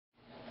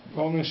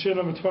On the Shiur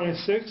number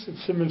 26, it's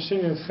Siman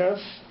Shin Ches,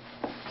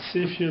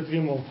 Sif Yud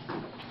Gimel.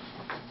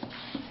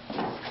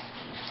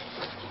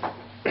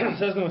 It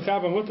says in the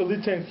Chabban, with the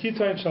Litain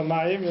Kitain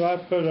Shalmayim, you'll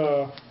have to put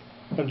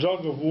a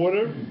jug of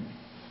water,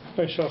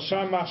 a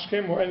Shalsham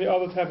Mashkim, or any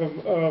other type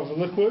of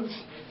liquids.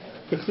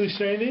 The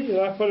Klisheni,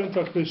 you'll have to put it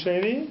into a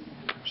Klisheni.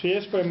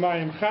 Sheyesh by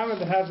Mayim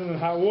Chamed, that has it in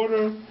hot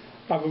water.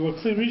 Have a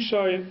Kli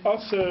Rishayin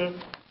Aser,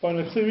 or in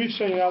a Kli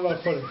Rishayin, you're not allowed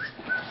to put it.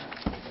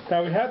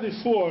 Now we had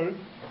before,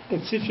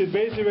 in Sif Yud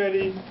Beis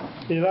already,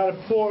 you're allowed to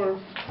pour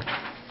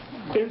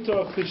into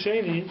a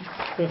Klisheni.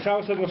 The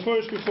Chava said in the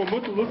first before,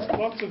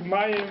 lots of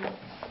Mayim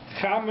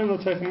Chamen, will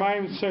take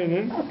Mayim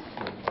Tzoinin,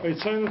 or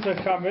Tzoinin will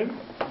take Chamen,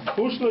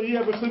 Ushla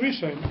Yiyah B'Kli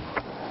Rishayin.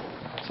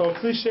 So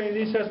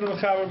Klisheni says in the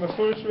Chava, in the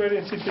first already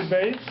in Sif Yud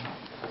Beis,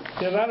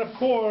 you're allowed to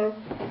pour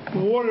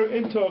water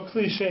into a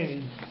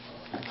Klisheni.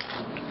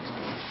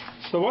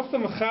 So what's the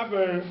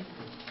Mechaber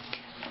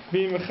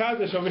being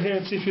Mechadish over here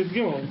in Sif Yud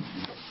Gimel?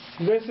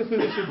 Basically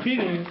just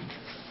repeating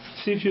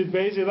Sif Yud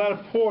Beis, you're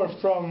allowed to pour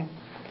from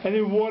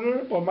any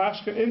water or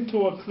mashka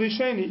into a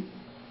Klisheni.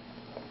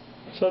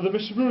 So the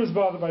Mishabura is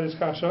bothered by this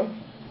kasha.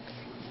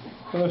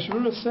 And the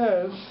Mishabura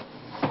says,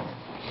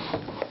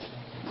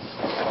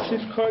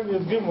 Sif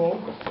Yud Gimel,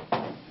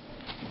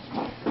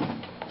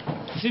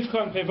 Sif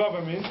Pevav,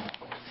 I mean,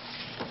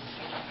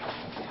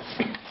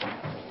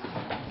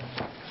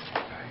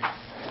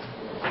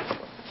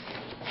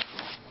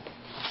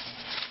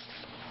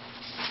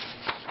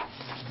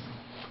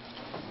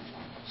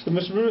 so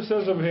Mishabura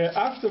says over here,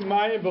 after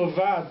Mayim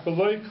Belvad,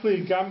 Beloy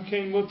Kli Gam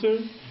Kein Mutter,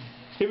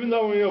 even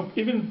though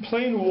even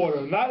plain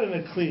water, not in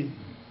a Kli,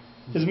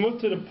 is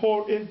mutter to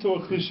pour into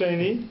a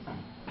Klisheni,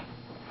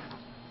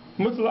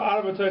 mutter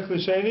la'arbatay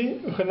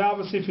Klisheni,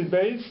 Uchanav Sif Yud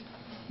Beis,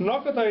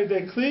 Nokatay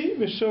de Kli,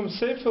 Mishum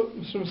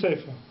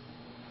Sefer.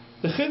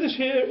 The Chiddush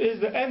here is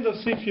the end of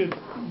Sif Yud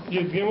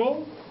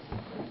Gimel,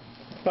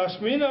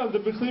 Bashmina, the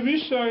B'Kli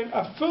Rishayin,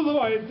 Afilu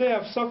Ayadeh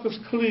Avsakas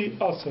Kli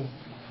also.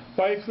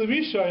 By a Kli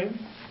Rishayin,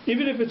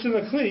 even if it's in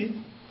a Kli,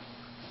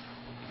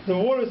 the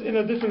water is in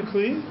a different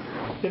Kli,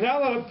 you're now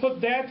allowed to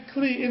put that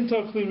Kli into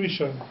a Kli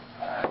Rishayin.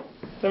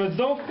 That means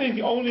don't think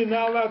you're only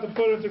now allowed to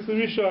put it into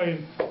Kli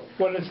Rishayin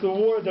when it's the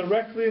water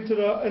directly into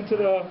the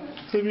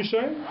Kli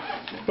Rishayin.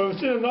 But if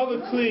it's in another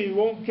Kli, it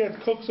won't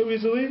get cooked so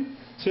easily,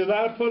 so you're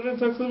allowed to put it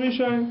into a Kli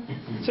Rishayin.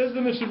 It says the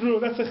Mishabura,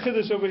 that's a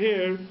Chiddush over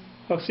here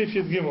of Sif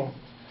Yud Gimel.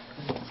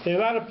 You're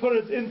allowed to put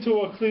it into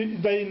a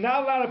Kli, they're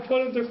not allowed to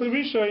put it into a Kli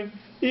Rishayin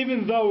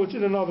even though it's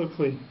in another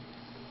Kli.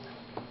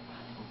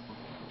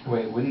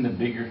 Wait, wouldn't the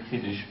bigger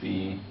Kiddush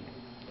be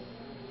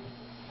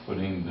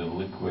putting the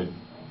liquid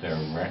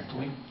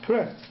directly?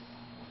 Correct.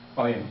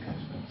 Oh yeah, okay.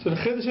 So the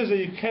Kiddush says that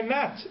you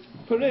cannot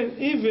put in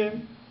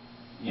even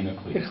in a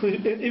Kli.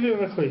 Even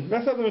in a Kli.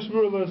 That's how the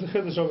Mishabura learns the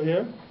Kiddush over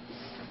here.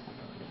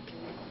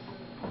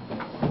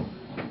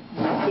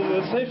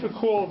 There's a sefer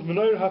called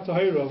Menoir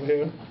HaTahira over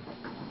here.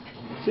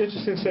 It's an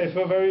interesting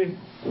sefer, very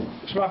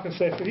shmachin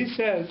sefer. He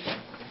says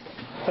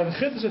that the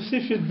Chiddush of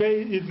Sif Yud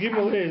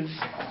Gimel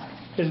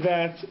is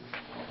that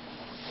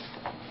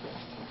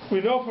we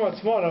know from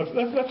Atzmona,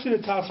 let's see the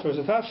Taz first.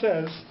 The Taz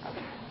says,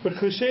 "But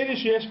Klisheni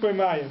sheyesh by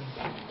Mayim."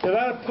 They're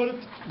allowed to put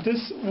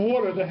this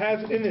water that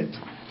has in it,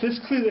 this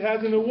Kli that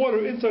has in the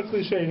water into a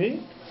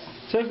Klisheni.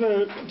 Says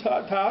the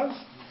Taz,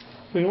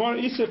 "We want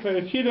to eat a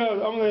perakida,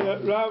 Amalei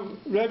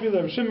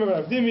Rabbi Shimon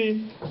Rav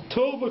Dimi,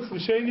 Tol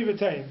b'Klisheni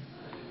v'tein."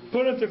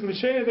 Put it into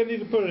Klisheni, then you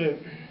can put it in.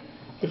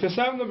 Because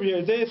some of them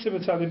b'yadei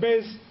sivatzadi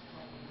beis,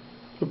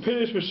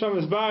 b'pirish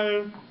b'shamas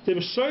bayer, they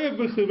b'shoyev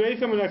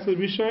b'chliveikam and akli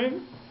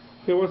b'shoyim.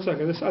 Okay, 1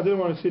 second. I didn't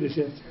want to see this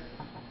yet.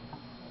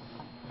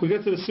 We'll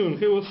get to this soon.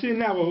 Okay, we'll see it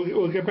now.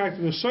 We'll get back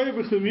to the Shoyev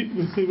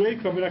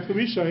b'chliveikam and akli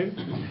b'shoyim.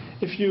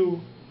 If you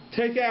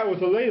take out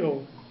with a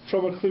ladle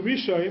from a kli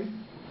b'shoyim,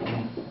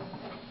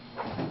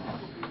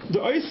 the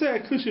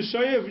oiseh akli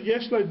shoyev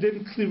yesh lo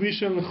din kli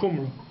b'shoyim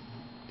l'chumra.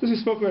 This we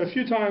spoke about a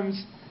few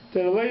times.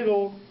 That a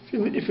ladle,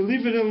 if you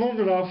leave it in long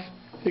enough,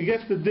 it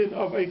gets the din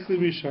of a kli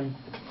b'shoyim,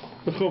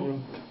 the chumra,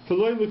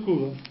 v'loy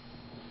l'kula.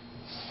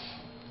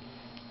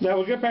 Now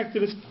we'll get back to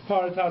this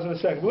part of the Taz in a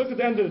second. Look at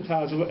the end of the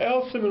Taz.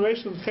 El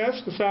simulation of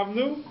ches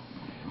kasavnu.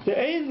 The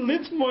ein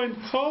litmoin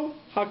kol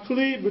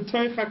hakli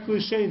b'toich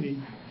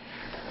haklisheni.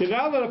 You're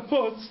now going to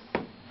put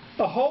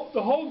the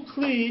whole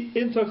kli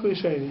into a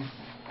klisheni.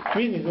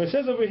 Meaning, when it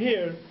says over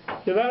here,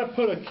 you're allowed to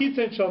put a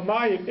kiten shal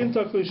mayim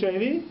into a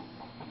klisheni.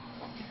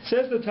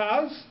 Says the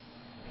Taz,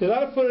 you're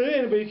allowed to put it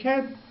in, but you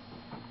can't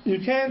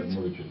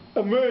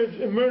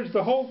emerge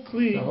the whole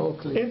kli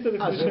into the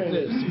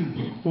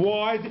klisheni.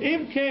 Why? The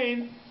im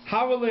kain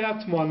havalei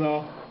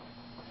atmana.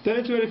 Then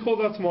it's already called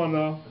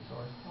atmana.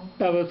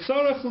 It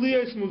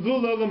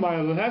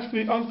has to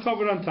be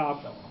uncovered on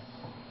top.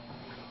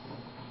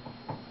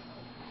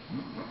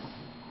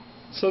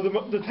 So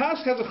the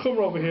task has a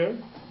chumrah over here.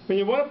 When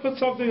you want to put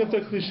something into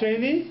the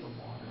klisheni,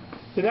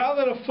 you're now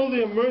going to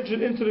fully immerse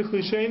it into the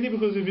klisheni,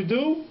 because if you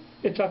do,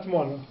 it's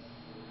atmana.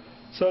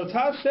 So the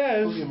Taz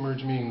says, fully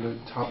immerse meaning the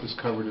top is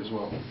covered as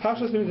well.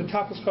 Pashas means the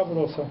top is covered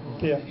also.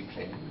 Yeah.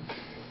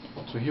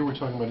 So here we're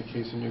talking about a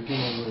case in Yud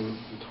Gimel where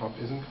the top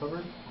isn't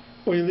covered?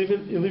 Or you leave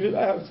it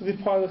out, to leave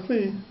part of the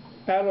kli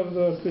out of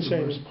the kli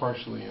sheni. Immerse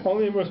partially in.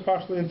 Only immerse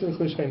partially into the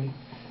kli sheni.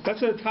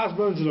 That's what the Tas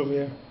burns it over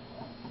here.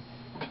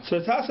 So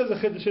the Tas says a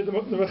chiddush. The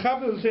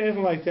Mechaber doesn't say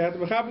anything like that. The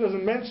Mechaber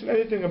doesn't mention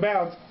anything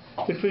about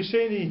the kli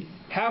sheni,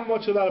 how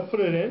much you're allowed to put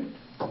it in.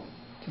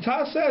 The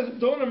Tas says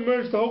don't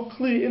immerse the whole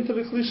kli into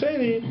the kli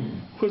sheni,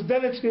 because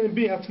then it's going to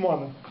be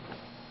hatmana.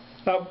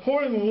 Now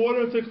pouring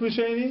water into the kli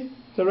sheni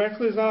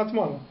directly is not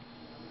hatmana.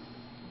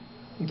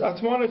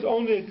 Hatmana is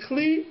only a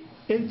kli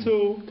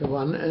into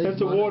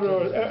water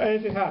or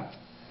anything hot.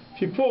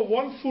 If you pour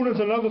one food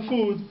into another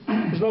food,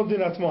 there's no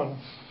din hatmana.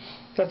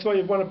 That's why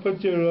you want to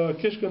put your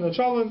kishka in the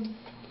cholent.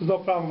 There's no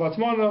problem with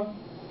hatmana,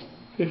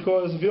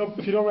 because if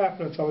you don't wrap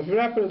it in cholent, if you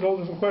wrap it, it's a whole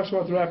different question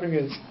what the wrapping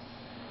is.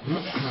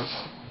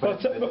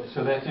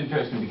 So that's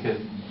interesting because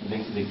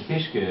the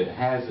kishka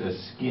has a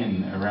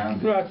skin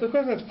around it. Right. So the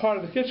question that's part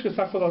of the kishka, it's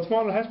not called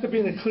hatmana. It has to be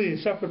in a kli, a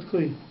separate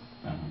kli.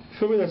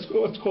 For me, that's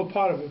what's called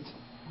part of it.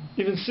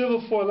 Even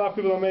silver foil, a lot of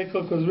people don't make it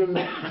because really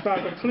it's not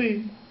a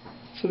kli,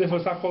 so therefore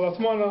it's not called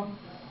hatmana.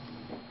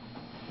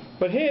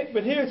 But here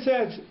it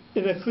says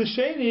in a kli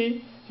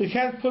sheni you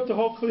can't put the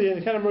whole kli in,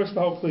 you can't immerse the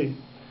whole kli.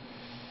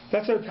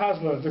 That's what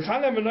Taz learns. The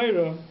Chana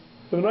Menorah,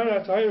 the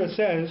Menorah Tahira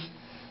says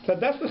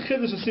that's the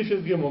chiddush of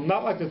Sifyat Gimel,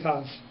 not like the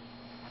Taz.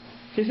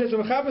 He says the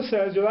Mechaber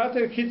says you're allowed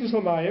to take a kitus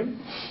l'mayim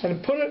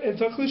and put it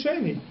into a kli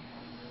sheni.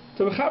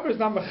 The Mechaber is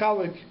not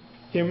mechalik.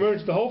 You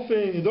immerse the whole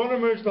thing, you don't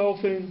immerse the whole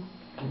thing.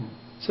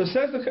 So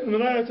says the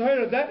Menorah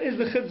Tahira, that is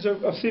the chiddush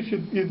of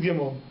Sifyat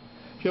Gimel.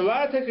 You're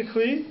allowed to take a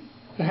kli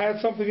that has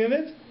something in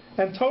it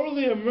and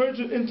totally immerse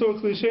it into a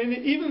kli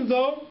sheni, even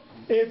though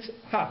it's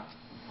hot.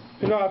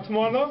 You know,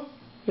 hatmana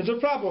is a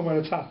problem when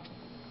it's hot.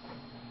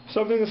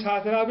 Something is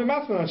hot and I'll be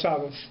matman on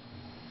Shabbos.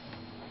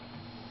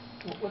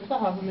 What's the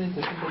Havamid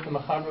to think that the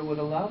Mechaber would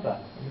allow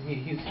that? I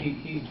mean,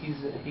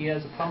 he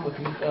has a problem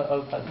with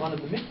of hatmana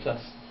the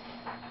mikvahs.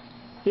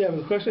 Yeah,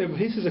 but the question,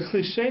 he says a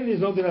kli sheni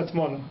is not din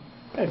hatmana.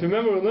 And if you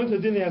remember, we learned the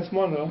din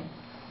hatmana,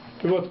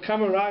 we wrote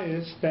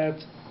kamarayis that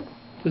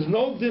there's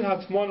no din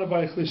hatmana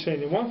by a kli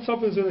sheni. Once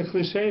something's in a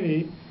kli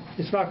sheni,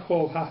 it's not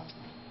called hot.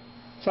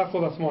 It's not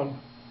called hatmana.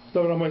 It's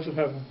not what of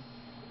heaven.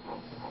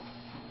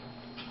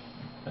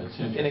 That's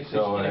interesting.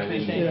 So I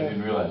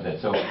didn't realize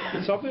that. So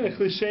something a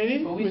kli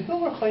sheni. But we still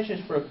were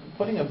chayshish for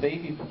taking a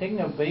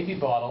baby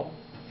bottle.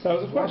 That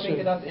was the question.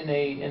 Warming it up in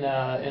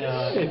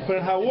a. You put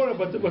in hot water,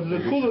 but the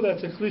cooler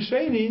that's a kli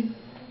sheni,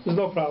 there's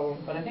no problem.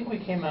 But I think we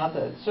came out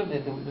that certainly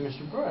the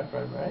Mr. Baruch,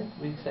 right?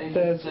 We say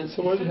that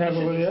so what do you have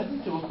over there?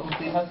 Shouldn't do a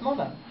complete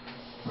hatmana.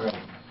 Right.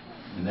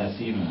 And that's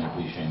even a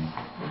kli sheni.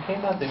 We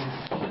came out that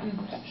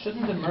we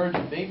shouldn't immerse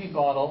a baby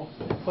bottle,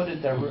 put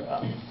it there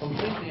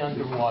completely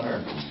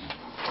underwater.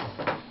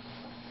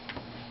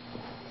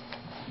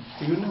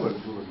 You know what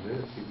over there,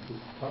 you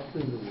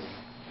put in the water.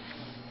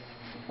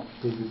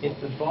 If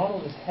the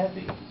bottle is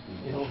heavy,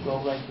 it'll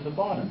go right to the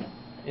bottom.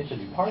 If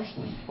it's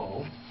partially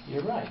full,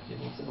 you're right,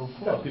 it'll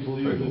float. Yeah, people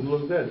usually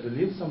look there, they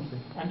leave something.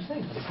 I'm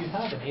saying, but if you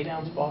have an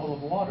 8-ounce bottle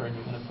of water and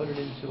you're going to put it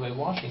into a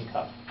washing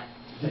cup,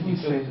 didn't we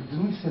say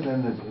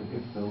then that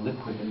if the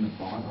liquid in the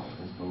bottle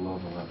is below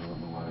the level of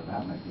the water,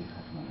 that might be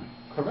hatmana?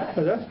 correct.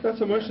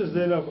 That's a Moshe's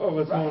din of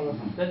hatmana.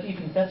 That's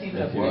even a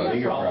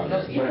bigger problem.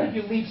 problem. Even if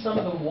you leave some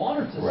of the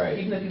water to,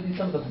 even if you leave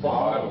some of the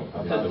bottle,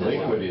 the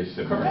liquid is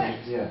submerged.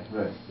 correct. Yeah,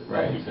 right.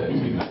 Right. So it's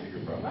even a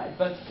bigger problem. Right,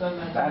 but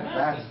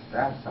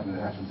That's something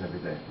that happens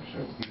every day for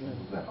sure. People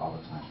do that all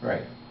the time.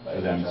 Right.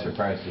 But I'm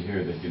surprised to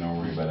hear that you don't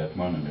worry about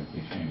hatmana in the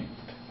kli sheni.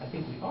 I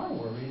think we are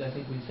worried. I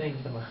think we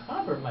think the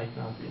Mechaber might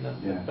not be.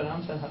 But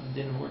I'm saying how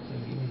didn't work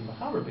in even the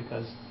Mechaber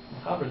because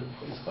Mechaber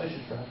is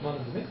chayshish for hatmana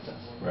the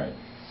mikvahs. Right.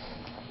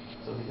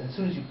 So as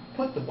soon as you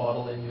put the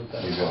bottle in, you've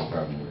got a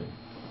problem with it.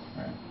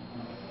 Right.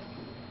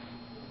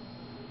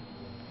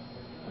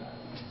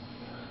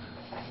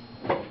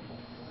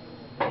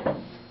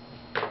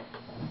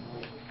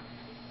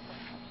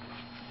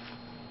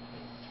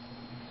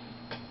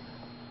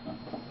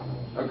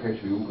 Okay,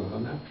 should we go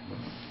on now?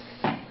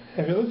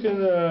 If you look in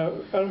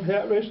the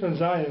Rishon and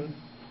Zion,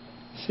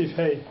 Sif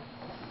Hey.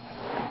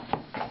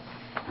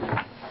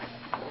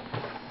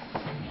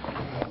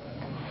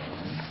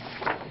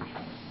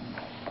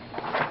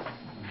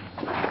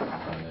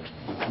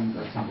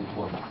 That's not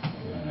important.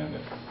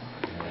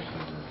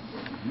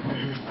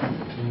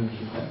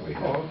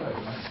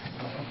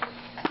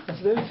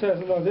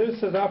 David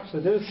says the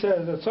opposite. David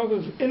says that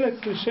something's in a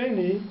kli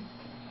sheni,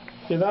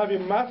 you'll have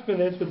your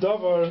matminit with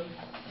davar,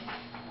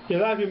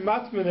 you'll have your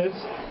matminit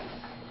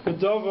with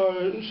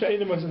davar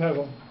she'enim ma'asav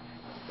hevel.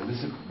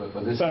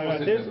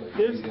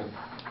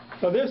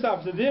 There's the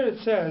opposite. There it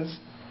says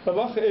the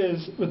halacha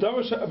is with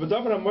davar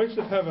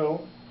ma'asav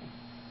hevel,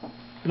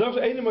 with davar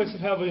she'enim ma'asav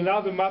hevel, you'll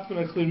now be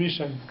matminit kli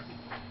rishon.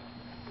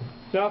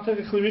 You'll now take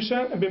a kli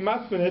rishon and be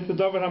matminit with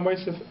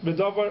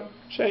davar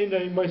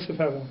she'enim ma'asav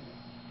hevel.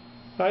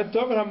 Right,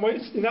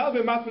 you're not be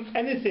matman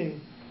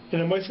anything in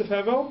a moisef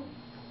hevel.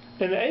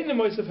 In the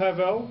moisef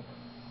hevel,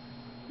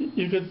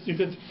 you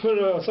could put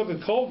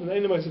something cold in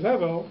the moisef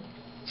hevel.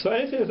 So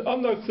anything that's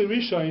under kli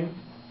rishon,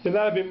 you're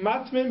allowed to be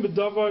matmin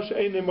b'davar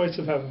she'ein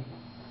moitzav heaven.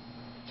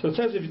 So it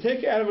says if you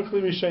take it out of a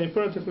kli rishayni,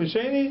 put it into kli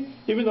sheni,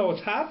 even though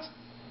it's hot,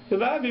 you're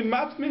allowed to be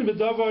matmin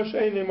b'davar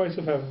she'ein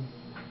moitzav heaven.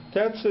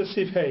 That's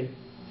Sif Hey.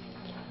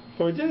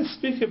 But we didn't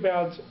speak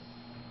about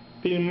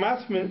being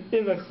matmin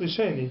in the kli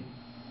sheni.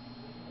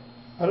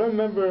 I don't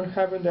remember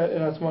having that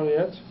in Atmana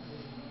yet.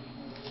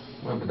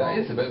 Well, but that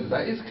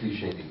is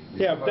cliche.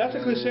 Yeah, but that's a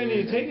klisheni.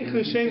 You take a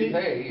klisheni.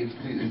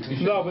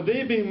 No, but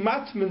they're being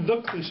matmin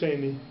the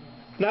klisheni,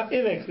 not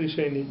in a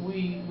klisheni.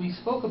 We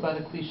spoke about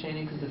a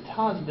klisheni because the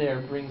Taz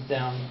there brings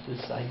down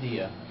this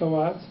idea.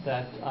 What?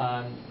 That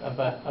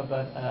about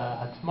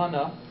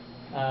Hatmana,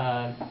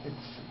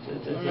 it's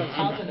the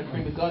Taz and the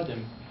Pri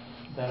Megadim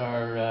that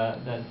are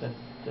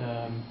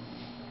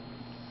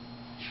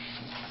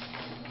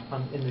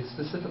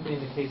specifically in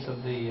the case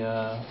of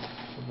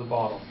the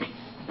bottle.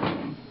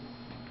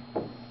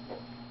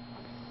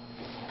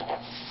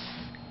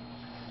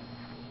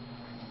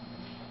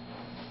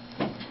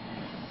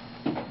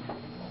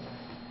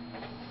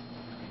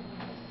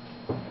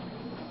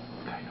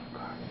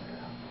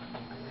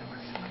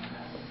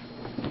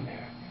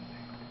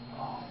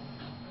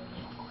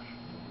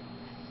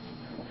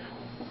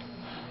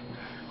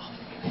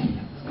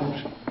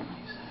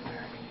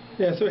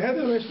 Yeah, so we had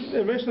the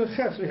Rishon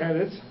Ches, we had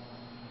it.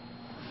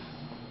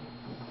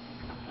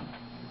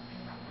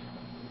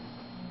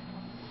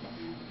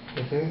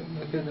 Okay,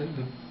 look at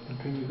the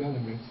Pri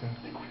Megadim brings down.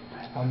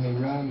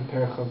 Amiram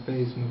Perchav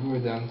Beis Mavur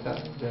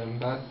Dam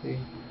Bati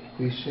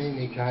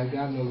Klisheni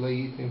Kahagavno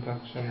Layitim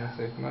Pachshem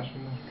Nasef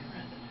Mashma.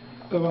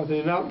 About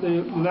they're allowed to,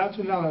 not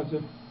allowed to.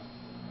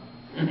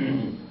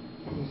 You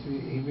see,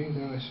 he brings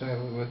down the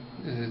Shaila. What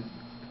is it?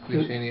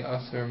 Klisheni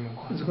Aser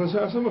Mavur. It's a close to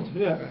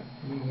yeah.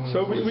 So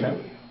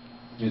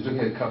You took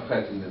a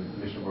kafet in the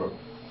Mishnah Baruch.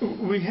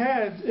 we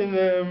had in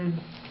the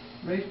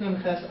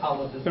Rishon Ches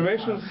Aleph is the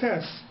Rishon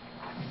Ches.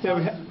 Yeah,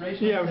 we had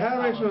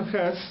Rishon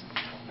Ches.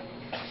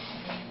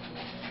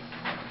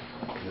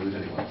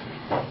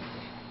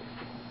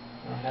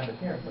 I have it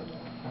here, but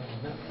I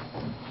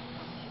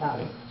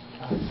don't know.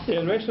 Yeah,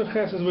 in Rishon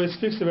Ches is where it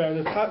speaks about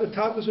it. The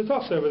Tatas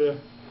Shetofs over there.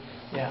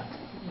 Yeah,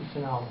 it's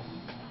an Aleph.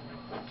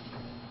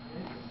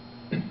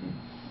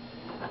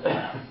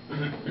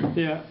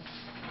 Yeah.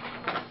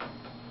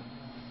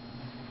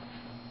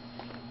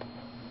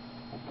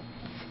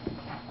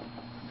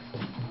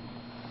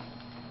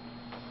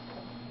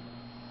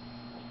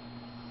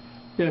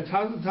 Yeah,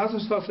 Taz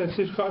starts at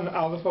Sifka and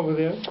Aleph over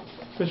there.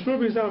 The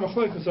Spiro is down a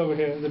Machlokas over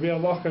here. The Biur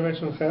Halacha and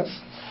Rishon Ches.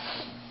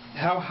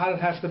 How it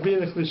has to be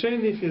in the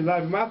Klisheni, if you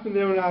live map in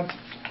there or not.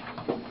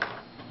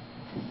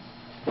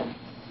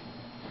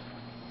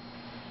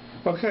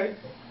 Okay.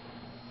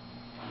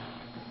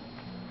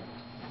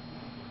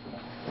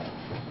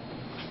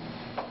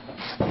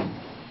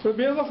 So the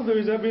Biur Halacha there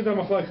is a bit of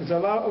Machlokas. A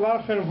lot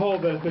of them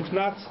hold that it's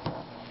not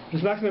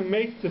going to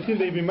make the thing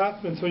they be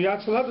matman. So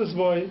Yatz this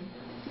boy,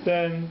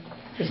 then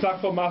it's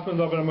not called matman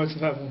over the Moitzav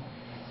Heaven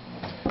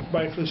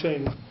by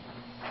Klisheni.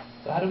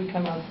 So how do we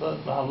come out the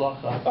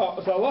halacha?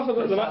 Oh, so halacha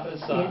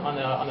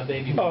on a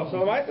baby. Oh, so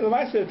the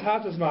might say the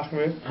tat is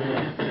machmir.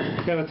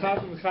 Again, the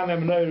tat is the Chana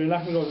Menorah. You're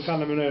not going to go to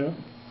Chana Menorah.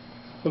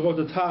 We'll go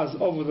to Taz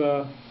over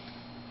the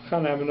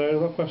Chana Menorah.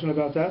 No question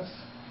about that.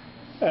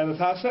 And the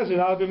Taz says you're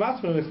not to be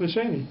matman in the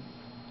Klisheni.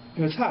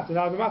 In the tat, you're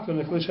not to be matman in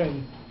the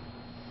Klisheni.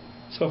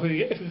 So if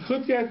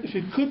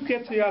you could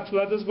get to Yatz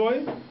Leda's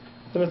boy,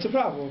 then it's a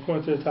problem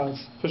according to the Taz,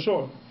 for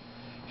sure.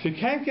 If you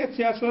can't get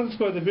to Yatz Leda's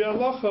boy, the Biur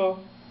Halacha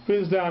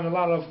brings down a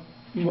lot of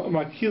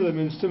makilim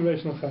in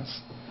stimulation of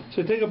ches.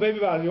 So you take a baby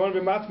bottle, you want to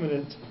be matman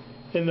it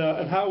in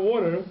hot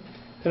water,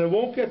 and it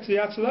won't get to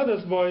Yatz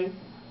Leda's boy.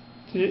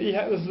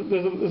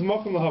 There's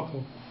mokum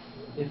lahakol.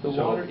 If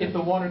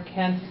the water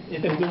can't.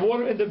 If the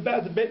water in the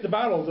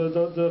bottle,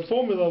 the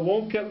formula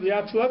won't get the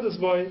Yatz Leda's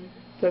boy,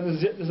 then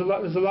there's a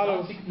lot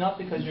of. Not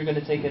because you're going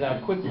to take it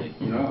out quickly.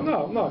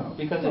 No.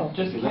 Because it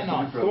just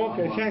cannot.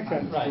 It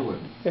can't. Right.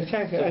 It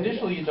can't. So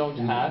initially you don't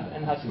have,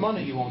 and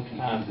Hasmana you won't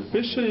have.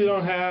 Initially you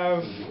don't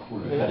have.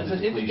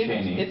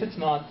 If it's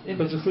not. If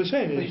it's a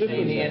klisheni.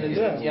 And it's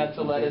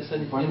Yatzaledis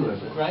and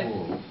right.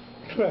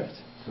 Correct.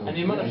 And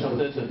you might have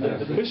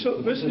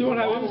Initially you won't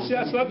have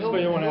Yatzaledis, but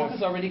you won't have. Milk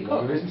is already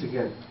cooked.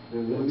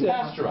 It's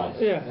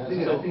pasteurized. Yeah.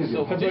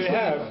 So that's what you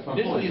have.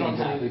 Initially you don't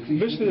have.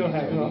 Initially you don't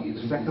have. No.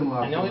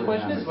 And the only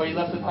question is where you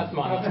left with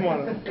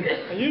Hasmana.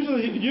 And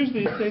usually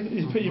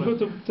you put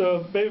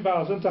the baby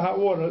bottles into hot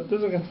water. It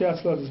doesn't get the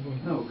Yatzaledis.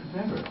 No,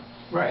 never.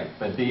 Right,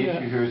 but the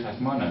issue here is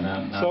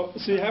Hasmana.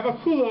 So you have a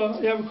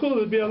kula.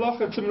 To be a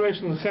locha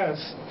simulation of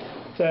ches.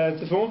 That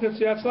if it won't get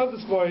the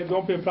Yatzaledis boy, it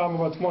won't be a problem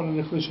about Hasmana in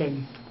the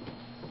klisheni.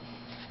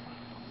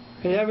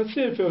 And you have a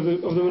tzirf of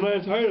the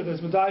Menorah Torah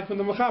that's medayik from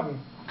the mechaber.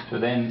 So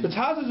then the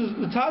Taz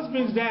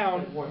brings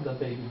down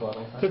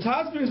the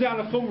Taz brings down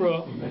a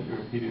chumrah,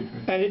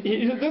 and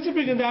he doesn't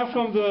bring it down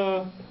from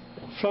the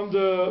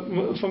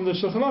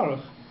Shulchan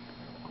Aruch.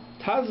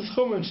 Taz's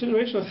chumrah and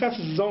generation of ches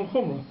is his own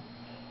chumrah.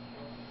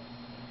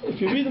 If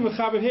you read the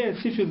mechaber here in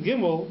Sifil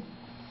Gimel,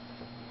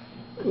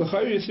 the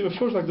Chayur you see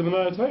before like the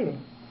Menorah Torah.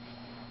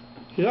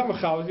 He's not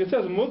mechalik. It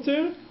says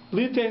mutter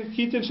Litain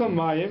kitin shal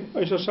mayim,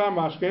 or shal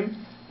shamashkin,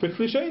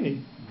 b'kli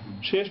sheni.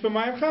 Sheesh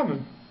b'mayim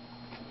chamen.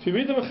 If you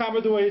read the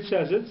Mechaber the way it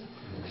says it,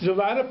 he's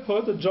allowed to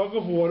put a jug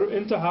of water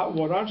into hot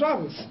water on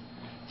Shabbos.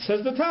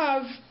 Says the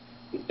Taz,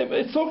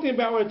 it's talking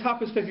about where the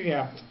top is sticking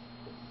out.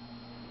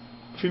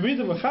 If you read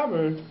the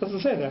Mechaber, it doesn't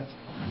say that.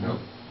 No.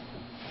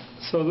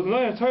 So the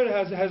Noyan Torah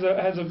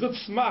has a good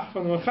smach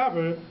from the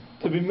Mechaber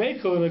to be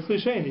makel in a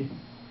klisheni.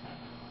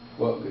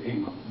 Well,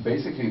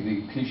 basically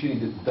the klisheni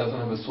doesn't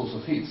have a source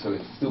of heat, so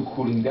it's still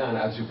cooling down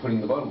as you're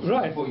putting the bottle. So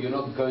right. Therefore you're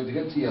not going to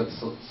get to your...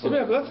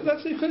 Yeah, but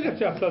let's say you could get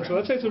to your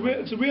let's say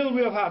it's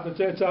real hot.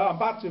 It's a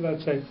batzi,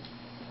 let's say.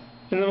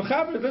 And the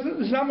Mechaber,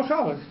 it's not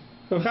mechalik.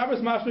 The Mechaber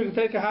is mashma, you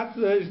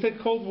can take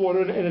cold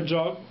water in a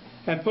jug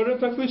and put it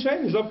into a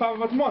klisheni. There's no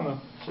problem with hatmana.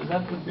 So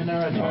that's what the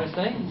Torah is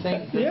saying?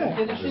 Saying the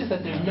Kiddush is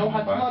that there's no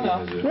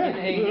hatmana right.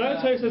 in The Torah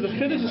says the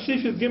Kiddush of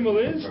Sifis Gimel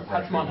is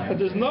hatmana. that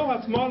there's no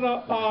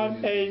hatmana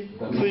on in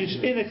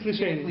a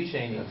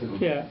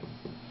klisheni. Yeah.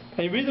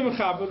 And you read the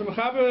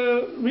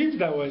Mechaber reads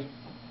that way.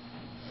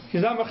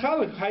 He's not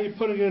mechalik how you're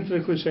putting it into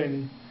the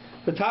klisheni.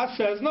 The Taz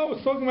says, no,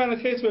 it's talking about a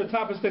case where the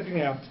top is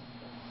sticking out.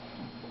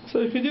 So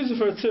you could use it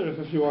for a tzirif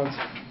if you want.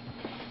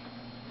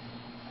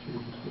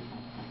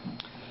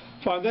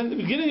 Fine, then the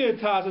beginning of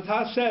the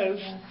Taz says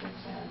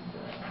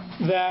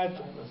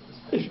that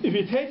if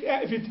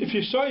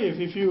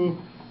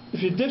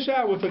you dish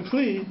out with a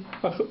kli,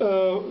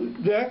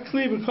 that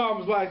kli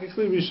becomes like a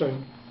kli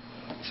rishon.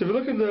 So if you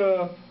look at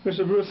the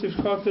Mr. Bruce in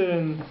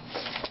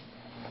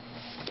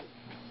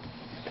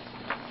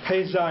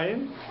Pei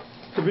Zayin,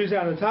 the brings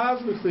down the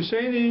Taz with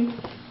klisheni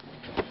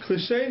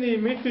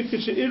mikri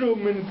kisheiru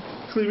min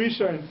kli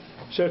rishon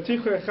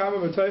sherticha echama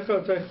v'toicha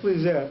v'toich kli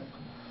zeh.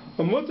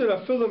 A mutter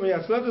afilu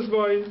miyatz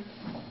boy.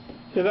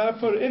 You're allowed to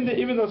put it in there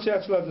even though it's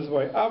yatz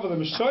boy. Aval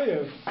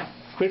mishoyev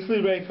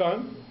kli reikon.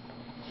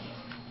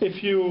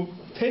 If you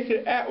take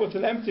it out with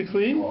an empty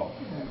kli,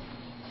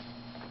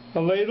 a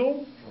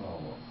ladle,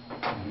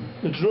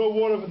 you draw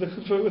water with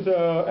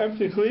the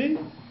empty kli.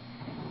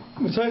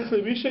 V'toich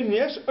kli rishon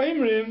yesh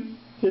oimrim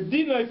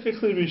yedinoi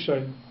kli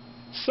rishon.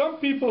 Some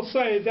people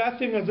say that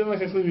thing is done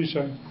like a kli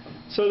rishon.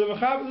 So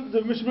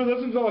the Mishnah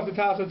doesn't go like the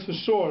Taz, it's for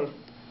sure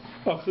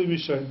a kli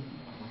rishon.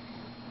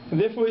 And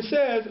therefore he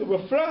says,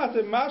 "Refrat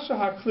emasha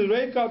hakli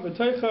reika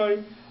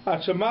v'toichai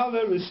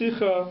achamale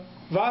risicha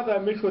vada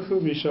mikla kli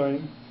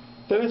rishon."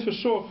 Then it's for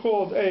sure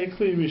called a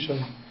kli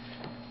rishon.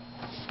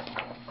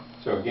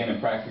 So again, in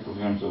practical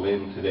terms, the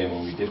ladle today,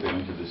 when we dip it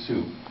into the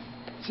soup.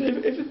 So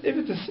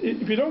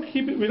if you don't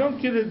keep it, we don't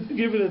give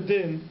it a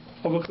din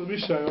of a kli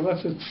rishon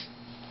unless it's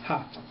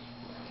hot.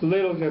 The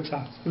ladle gets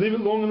hot. Leave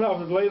it long enough,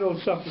 the ladle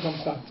itself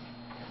becomes hot.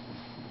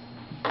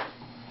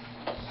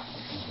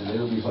 So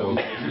you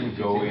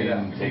go in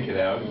and take it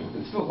out.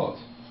 It's still hot.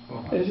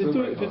 If you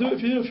do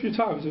it a few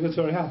times, it gets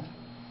very hot.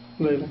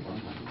 Later.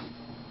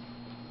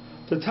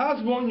 The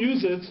Taz won't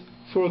use it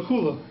for a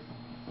kula.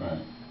 Right.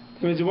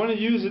 That means you want to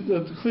use it,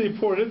 the kli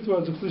pour it into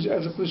as a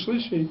kli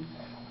shlishi.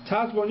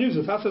 Taz won't use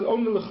it. Taz says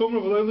only l'chumra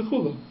v'lo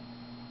l'chula.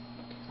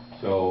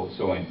 So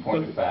in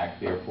point of fact,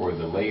 therefore,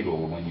 the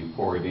ladle, when you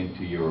pour it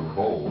into your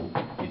bowl,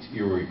 it's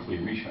irui kli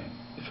rishon.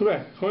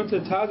 Correct. According to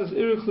the Taz, it's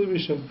irui kli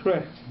rishon.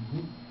 Correct.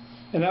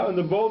 And now in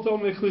the bowl, it's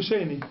only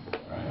klisheni.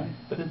 Right.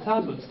 But the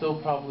Taz would still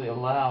probably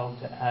allow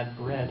to add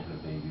bread.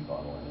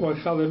 Or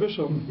chalei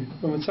bishul,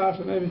 from a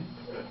tzarfa maybe.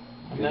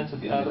 And that's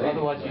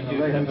otherwise you do.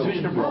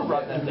 Mishnah Baruch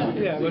brought that down.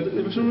 Yeah, but the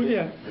Mishnah,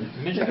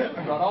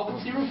 Mishnah brought all the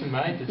tzirufim,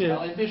 right? The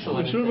chalei bishul.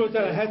 Mishnah brought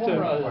down a heter.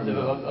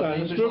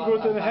 Mishnah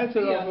brought down a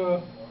heter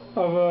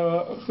of a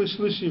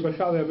klishlishi by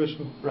chalei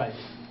bishul. Right.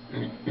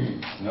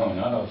 No,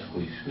 not a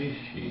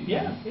shlishi.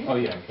 Yeah. Oh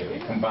yeah, okay.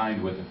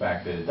 Combined with the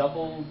fact that it's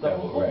double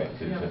right.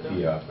 It's a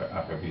fiyah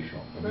after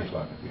bishul.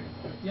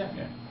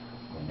 Yeah.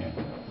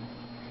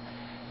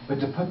 But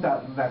to put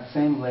that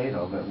same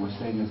ladle that we're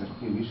saying is a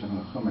kli rishon and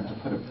a chumer, to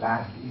put it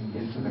back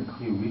into the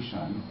kli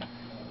rishon,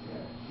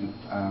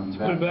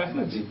 that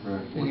might be for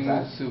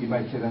you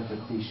might say that's a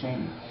kli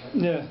sheni.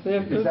 Yeah.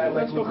 Is that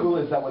like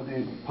l'chula? Is that what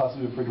they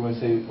possibly refer to when they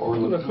say or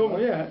l'chula?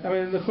 Yeah. I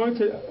mean, that's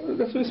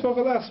what we spoke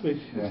of last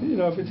week. Yeah. You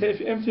know,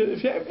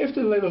 if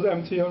the ladle's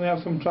empty, you only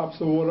have some drops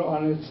of water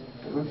on it.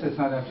 Let's say it's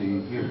not empty.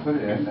 You put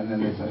it in, and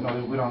then they say,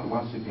 no, we don't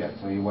want soup yet,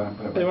 so you want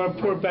to put it. They want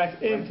to pour it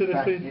back into the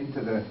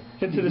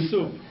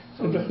soup.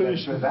 So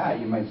for that,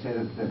 you might say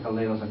that the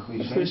ladle's a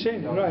kli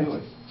sheni.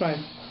 Right.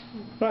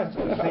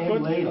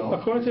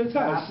 According to the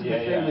Taz.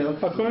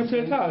 According to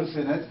the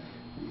Taz.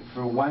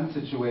 For one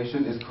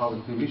situation is called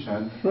a kli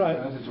rishon. Right.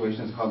 For another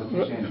situation is called a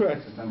kli sheni.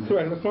 Correct.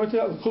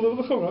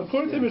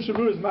 According to Mishnah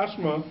Baruch's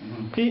mashma,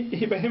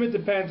 he by him it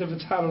depends if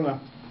it's hot or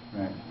not.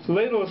 Right. If the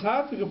ladle is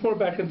hot, you can pour it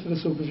back into the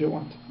soup if you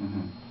want.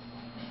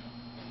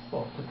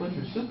 Well, to put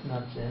your soup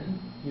nuts in,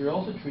 you're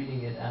also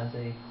treating it as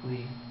a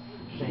kli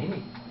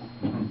sheni.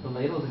 The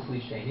ladle is a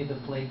kli sheni. The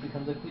plate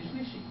becomes a kli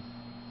shlishi.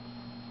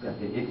 Yeah,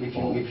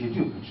 if you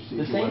do,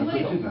 the same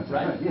ladle,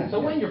 right? Yeah, so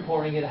when you're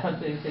pouring it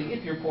out,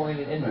 if you're pouring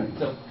it in, right.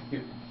 So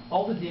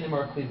all the dinim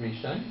are kli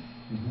rishon,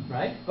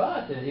 right?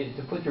 But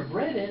to put your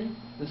bread in,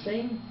 the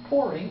same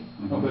pouring.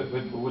 No, but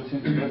what's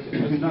If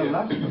you're not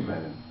allowed to put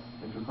bread in,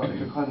 if you're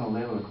calling the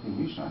ladle a kli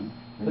rishon,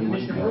 But the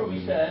Mishnah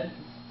Berurah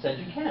said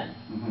you can,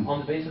 Mhm. on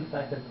the basis of the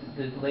fact that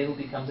the ladle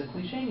becomes a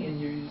kli sheni and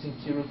you're using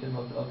tzirufim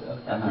of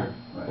ether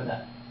right. for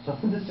that. So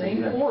the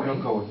same yeah, pouring.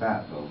 don't go with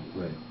that though.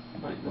 Right.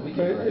 Right, but we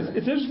Okay, can-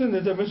 it's interesting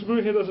that the Mishnah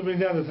Berurah here doesn't bring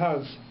down the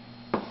Taz.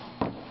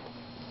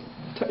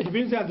 He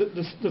brings down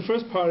the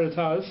first part of the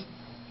Taz,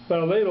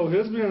 about a ladle. He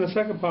doesn't bring down the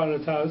second part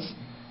of the Taz,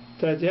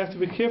 that you have to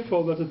be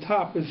careful that the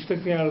top is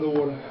sticking out of the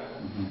water.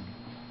 Mm-hmm.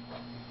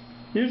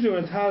 Usually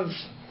when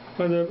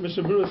the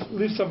Mishnah Berurah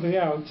leaves something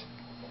out,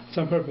 it's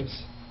on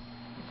purpose.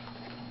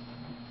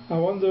 I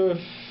wonder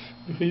if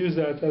we could use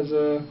that as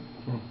a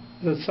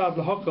tzad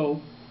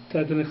l'hakol,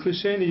 that in a kli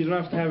sheni you don't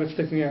have to have it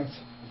sticking out.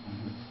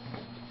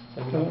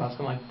 So we don't pass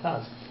them like the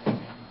Taz.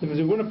 Because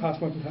you wouldn't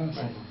pass like the Taz.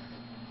 Right.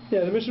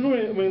 Yeah, the Mishnah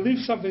Berurah, when he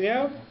leaves something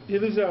out, he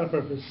leaves it out on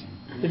purpose.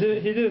 He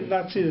did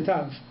not see the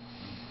Taz.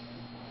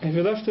 If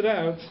he left it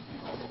out,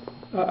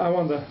 I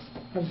wonder. I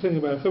have to think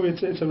about it. Could be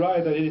it's a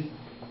riot that he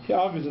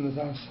argues in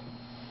the Taz.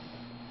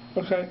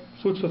 Okay,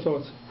 food for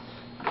thought.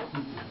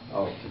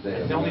 Oh,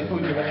 today. The only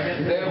food you're going to get.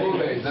 Today I'm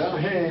always, huh?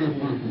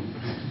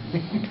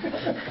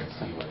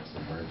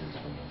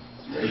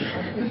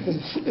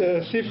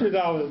 Sifri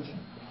Daled.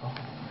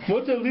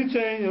 Mutter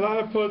Litain, you're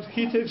allowed to put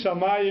Kitit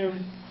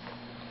Shamayim,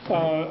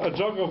 a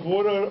jug of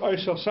water, or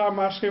shall shar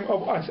mashkim.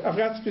 Oh, I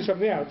forgot to speak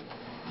something out.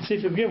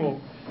 Sifri Gimel.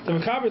 The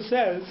Mechaber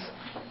says,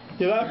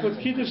 you're allowed to put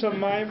Kitit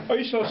Shamayim,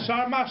 or shall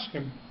shar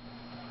mashkim.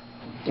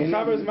 The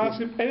Mechaber is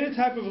mashkim, any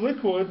type of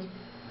liquid,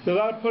 you're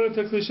allowed to put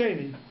into kli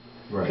sheni.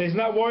 Right. He's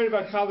not worried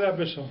about Kalei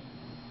Abishal.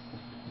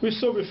 We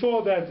saw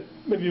before that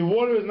maybe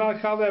water is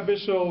not Kalei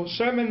Abishal,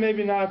 Shemen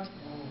maybe not,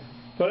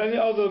 but any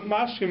other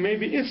mashkim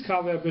maybe is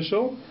Kalei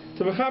Abishal.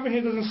 The Mechaber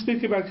here doesn't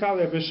speak about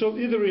Kalei Abishal.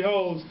 Either he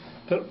holds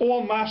that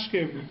all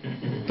mashkim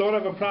don't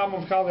have a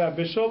problem with Kalei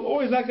Abishal,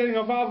 or he's not getting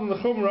involved in the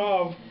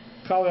chumrah of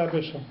Kalei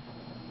Abishal.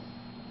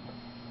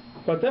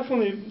 But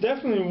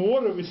definitely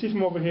water we see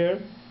from over here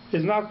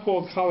is not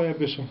called Kalei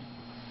Abishal.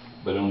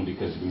 But only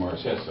because the Gemara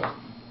says so.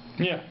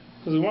 Yeah.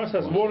 Because the one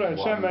says water and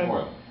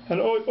shemen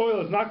and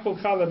oil is not called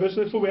Kalei Abishal.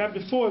 That's what we had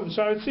before in the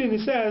Shari Tzin. He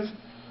says,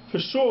 for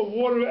sure,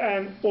 water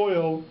and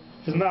oil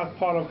is not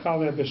part of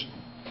Kalei Abishal.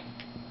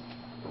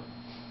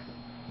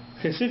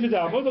 Okay, Sifi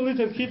Dal. What the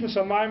litan keep in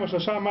Shamayim or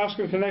Shasham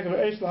Mashkim connected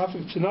with Eish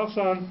Lahafik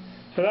Tzinosan.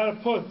 So that to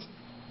put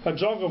a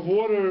jug of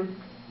water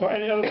or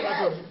any other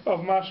type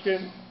of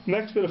mashkin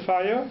next to the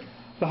fire.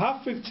 The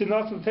Hafik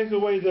Tzinosan take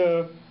away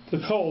the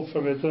cold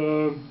from it,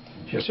 the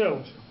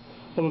chill.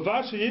 You have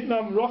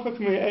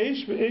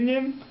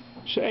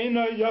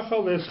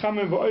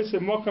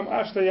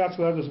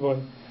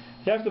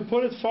to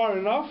put it far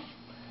enough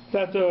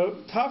that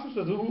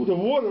the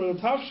water or the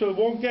tafshil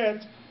won't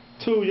get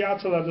to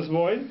Yatzel this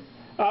boy.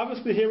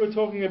 Obviously here we're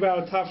talking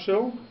about a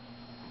tafshil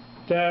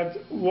that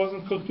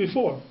wasn't cooked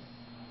before,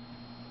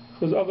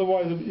 because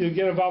otherwise you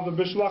get involved in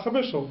bishul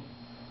achabishul.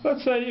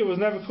 Let's say it was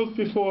never cooked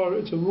before,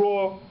 it's a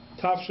raw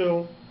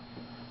tafshil,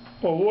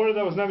 or water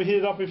that was never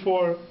heated up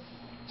before.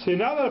 So you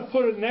now got to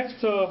put it next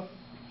to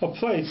a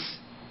place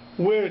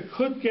where it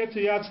could get to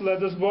Yatzel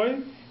this boy,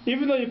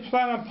 even though you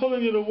plan on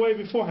pulling it away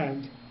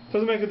beforehand.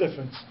 Doesn't make a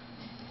difference.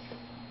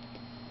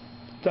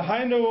 The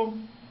Hainu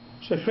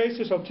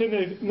Shekresis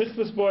Altine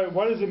Nichmas boy,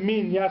 what does it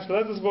mean,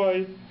 Yatzel this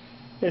boy?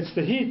 It's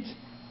the heat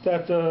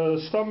that the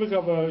stomach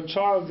of a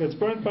child gets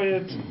burnt by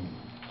it.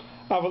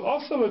 I will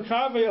also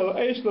lekave el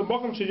eish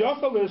lemokum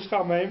sheyachal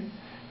leischameim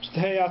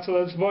shtei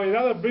Yatzel this boy.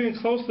 Now that bring it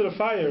close to the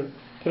fire,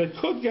 that it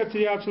could get to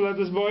Yatzel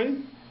this boy.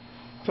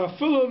 Even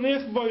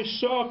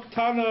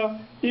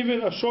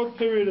a short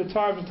period of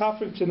time,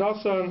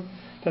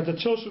 that the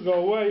chill should go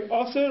away.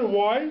 Also,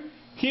 why?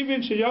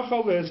 Since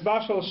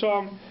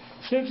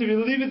if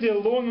you leave it there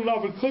long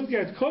enough, it could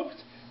get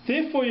cooked.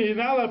 Therefore, you're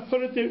not allowed to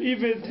put it there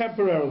even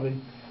temporarily.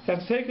 You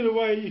have to take it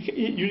away.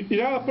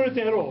 You're not allowed to put it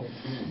there at all.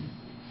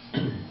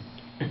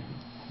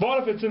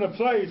 But if it's in a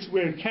place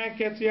where it can't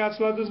get the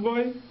Yatzlah this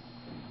boy,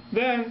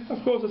 then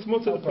of course it's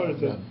mutter to put it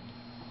there.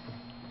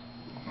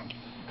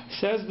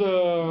 Says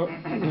the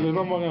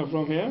Rambam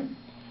from here,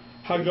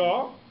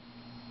 Hagar.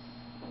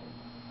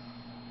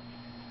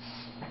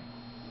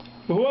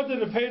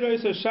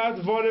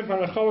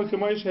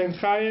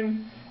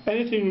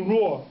 Anything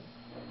raw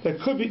that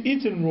could be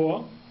eaten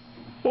raw.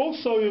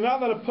 Also, you're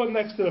not allowed to put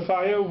next to the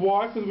fire.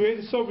 Why? Because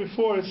we saw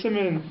before in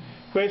Siman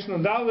Reish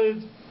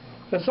Daled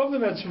that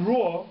something that's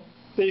raw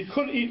that you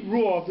could eat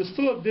raw, there's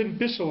still a din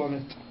bishul on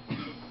it.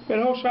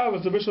 And whole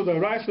Shabbos, the bishul the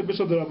rice, the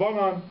bishul the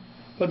rabbanon,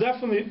 but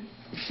definitely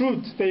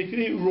fruit that you can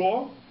eat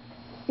raw,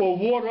 or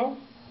water.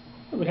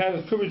 We have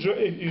a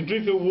if you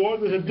drink the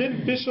water, there's a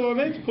din bishul on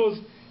it, because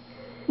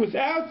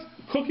without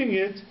cooking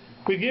it,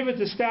 we give it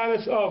the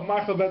status of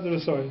machal ben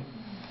d'rasoy.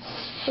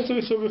 That's what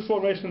we saw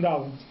before Reish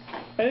Daled.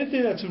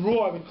 Anything that's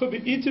raw that could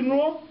be eaten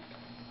raw,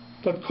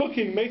 but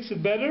cooking makes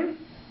it better,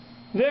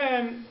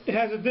 then it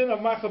has a din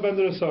of machal ben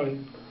d'rasoy.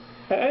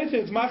 And anything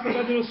that's machal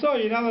ben d'rasoy,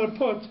 you're not allowed to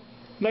put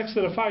next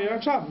to the fire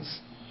on Shabbos,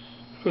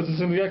 because it's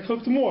going to get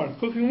cooked more.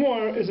 Cooking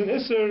more is an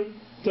isser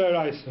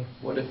Deraisa.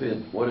 What if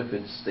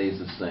it stays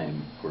the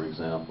same? For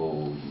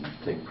example,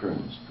 take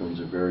prunes. Prunes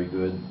are very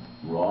good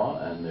raw,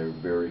 and they're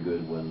very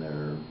good when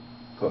they're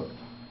cooked.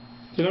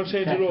 They don't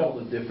change Can't at tell all.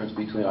 the difference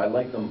between. I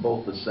like them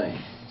both the same.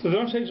 So they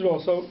don't change at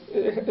all. So,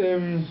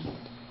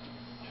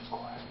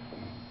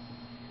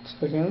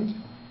 second.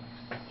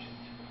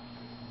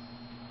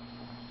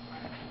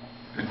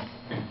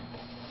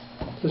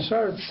 The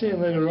Shara Tzin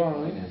later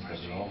on.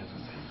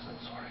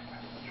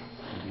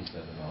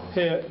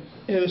 Here,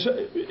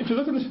 if you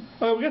look at this,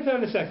 we'll get to that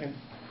in a second.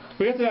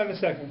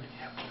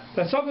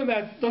 That's something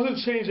that doesn't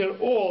change at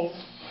all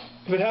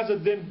if it has a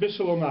din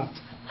bishul or not.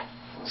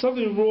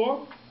 Something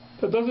raw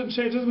that doesn't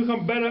change, doesn't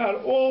become better at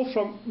all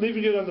from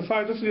leaving it on the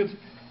fire. Just because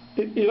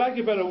you like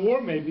it better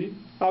warm, maybe.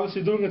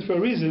 Obviously, doing it for a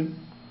reason,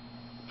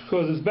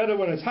 because it's better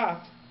when it's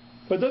hot.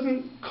 But it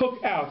doesn't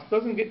cook out.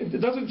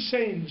 It doesn't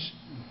change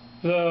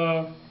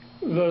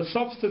the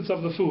substance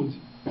of the food.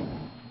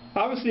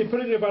 Obviously, you're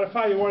putting it by the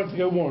fire, you want it to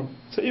get warm.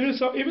 So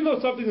even though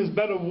something is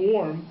better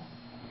warm,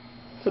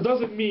 it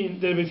doesn't mean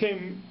that it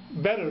became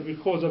better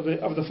because of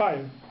the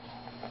fire.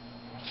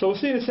 So we'll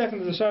see in a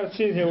second the Shara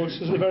Tzin here,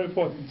 which is very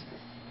important.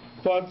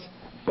 But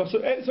so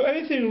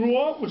anything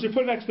raw which you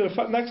put next to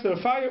the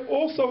fire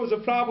also is a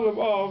problem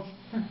of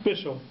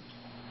bishul.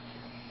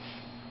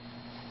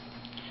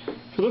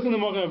 If you look in the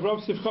Magen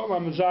Avraham Sifchot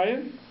Lamed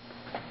Zayin,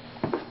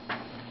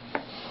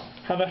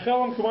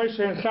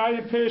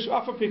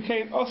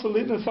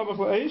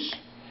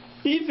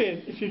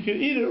 even if you can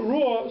eat it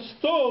raw,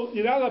 still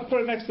you're not allowed to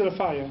put it next to the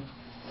fire.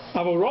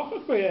 But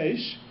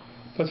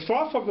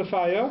far from the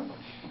fire,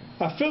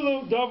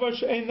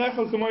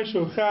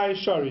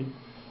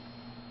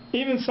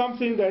 even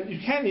something that you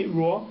can eat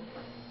raw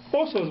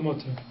also is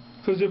mutter,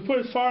 because you put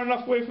it far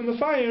enough away from the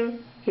fire,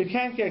 it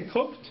can't get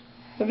cooked,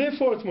 and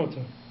therefore it's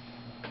mutter.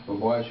 But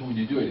why should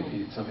you do it if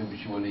it's something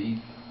which you want to eat?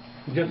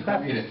 Just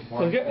have Eat it. No,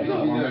 I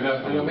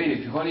mean,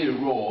 if you can't eat it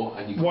raw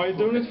and you why are you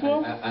doing it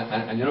for?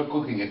 and you're not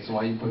cooking it, so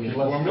why are you putting it? You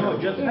want to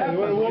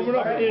warm it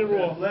up and eat it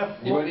raw.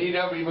 You want to eat it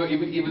up even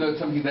though it's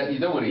something that you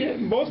don't want to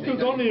eat. Most people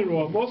don't eat it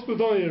raw.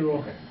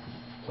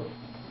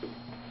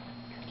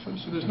 So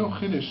there's no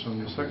chiddush on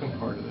the second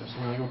part of this.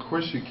 I mean, of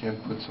course you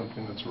can't put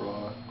something that's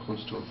raw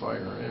close to a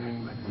fire. I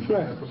mean,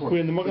 Correct. We're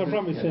in the Magen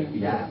Avraham saying.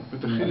 But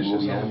the chiddush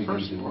is on the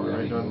first part,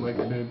 right? On like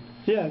the.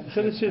 Yeah, the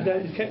chiddush is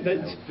that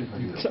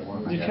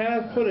you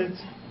cannot put it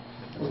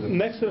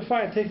next to the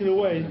fire and take it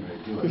away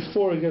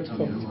before it gets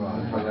cooked.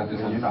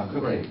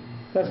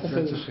 That's the That's a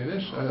chiddush.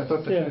 chiddush. I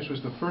thought the chiddush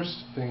was the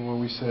first thing where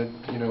we said,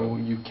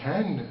 you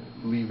can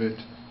leave it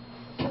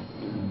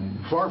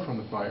far from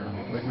the fire,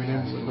 like we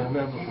didn't learn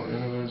that before.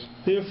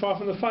 Leave it far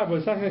from the fire, but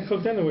it's not going to get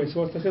cooked anyway.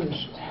 So what's the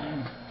chiddush?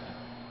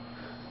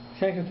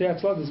 Can't get the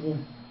atzlah this way.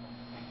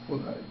 Well,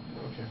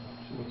 okay.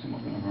 So what's the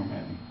Magen Avraham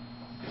adding?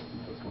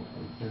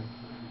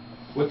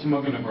 What's the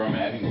Magen Avraham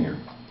adding here?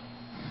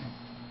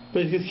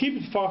 But you can keep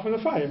it far from the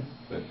fire.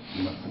 But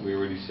we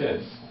already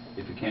said,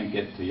 if you can't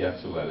get to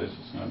Yatzel lettuce,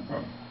 it's not a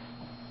problem.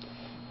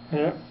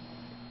 Yeah.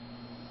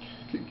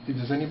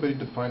 Does anybody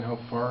define how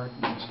far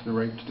it's the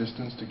right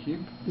distance to keep?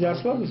 Yeah,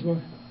 atzlah this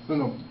way.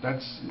 No,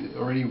 that's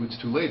already, it's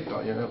too late though.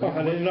 I didn't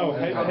know.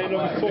 I didn't know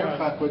before.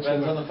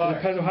 Depends on the fire.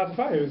 Depends on how the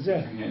fire is,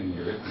 yeah. Again,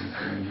 you're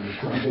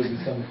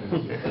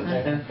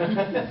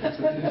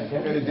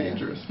Kind of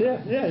dangerous.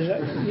 Yeah,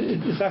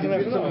 it's not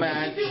going to It's a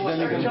match, then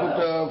you can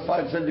put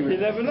 5 centimeters. You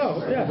never know,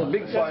 yeah. It's a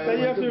big fire. Then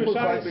you have to you can put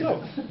decide 5 yourself.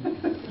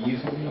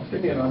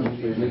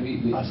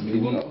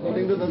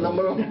 According to the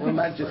number of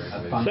matches.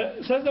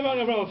 Says the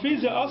Magen Avraham,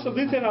 Fiza also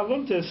Litan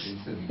aluntis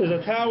is a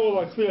towel,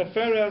 a kli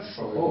aferes,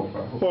 or a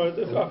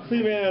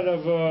kli made out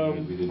of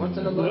What's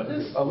an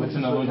aluntis? What's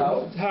an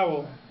aluntis?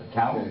 towel. A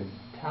towel?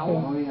 Towel?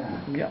 Oh,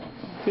 yeah. I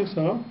think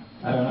so, no?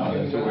 I don't know.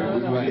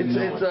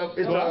 It's a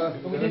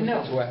We didn't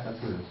know.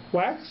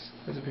 Wax?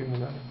 That's a people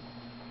know.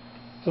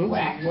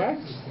 Wax?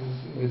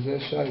 Is that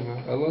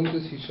shayva?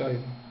 Alondas he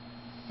shayva.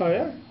 Oh,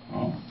 yeah?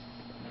 Oh.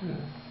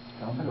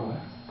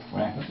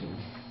 Wax.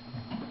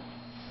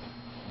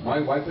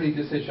 Why could he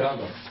just say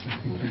Shabbat?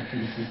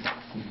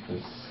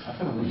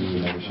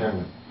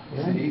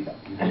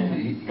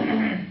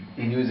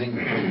 In using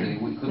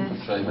we couldn't put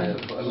Shabbat.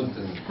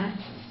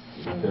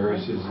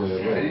 Paris is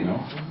ready, no?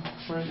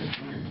 Where is it?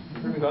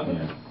 Where we got it?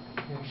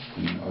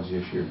 In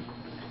Shiur.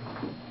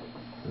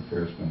 The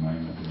Paris by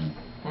mine.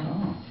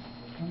 Oh.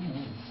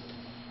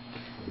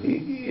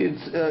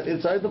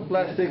 it's either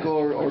plastic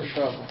or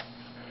sharp.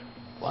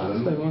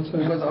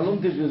 Because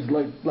alumtic is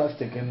like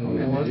plastic and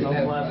There was no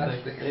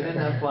plastic. They didn't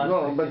have plastic.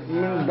 no, but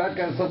means that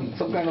kind of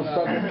some kind of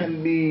stuff that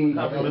can be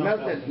melted with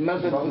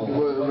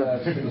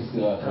There was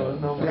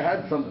no they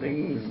had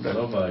something that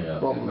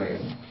probably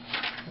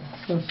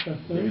because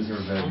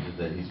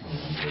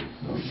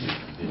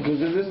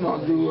they did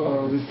not do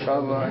with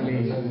Chava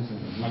any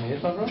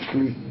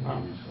clean.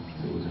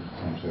 It was a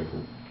time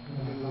saver.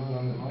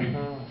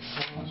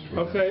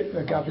 Okay.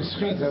 Like after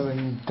street,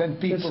 when 10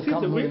 people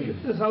come in.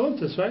 It's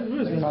aluntis, right?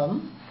 Where is that?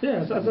 Pardon?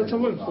 Yeah, that's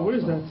aluntis. Where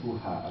is that?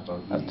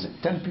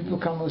 10 people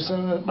come with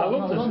some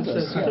Aluntis,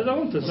 it says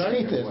aluntis,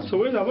 right? Street is. So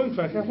where's aluntis?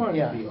 I can't find it.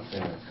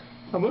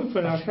 Yeah. I'm looking for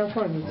it now, I can't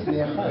find it.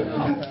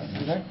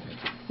 Yeah.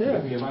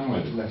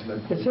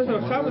 It says, the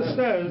Chabad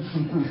says,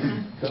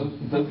 Don't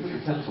put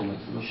your pencil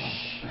next to the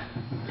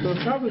the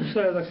Chabad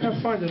says, I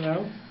can't find it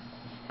now.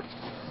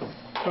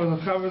 Oh, the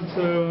Chabad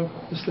to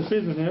Mr.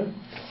 Friedman here.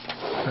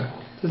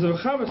 There's a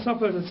Chabad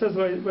someplace that says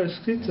by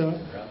Skita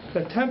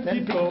that 10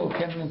 people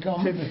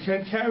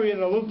can carry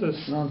an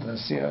aluntus. And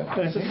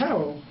it's a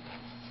towel.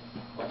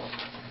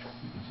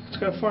 Just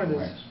gotta find it.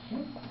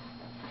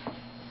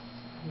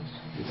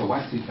 It's a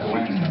waxy towel.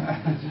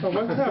 A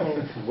wax towel?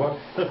 What?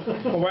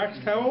 A wax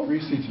towel?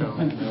 Greasy towel.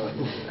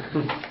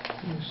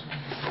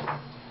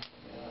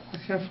 I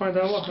can't find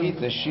that one.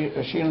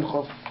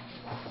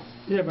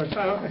 Yeah, but I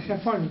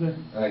can't find it there.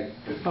 Right.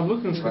 I'm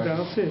looking for it, I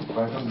don't see it.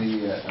 Right on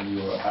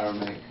your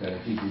Aramaic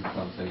Hebrew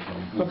translation.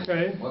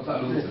 Okay. What's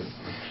aluntus?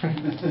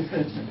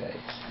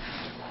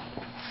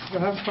 I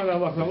have to find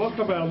out. Look, I look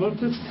about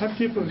aluntus. 10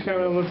 people can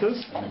carry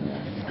aluntus.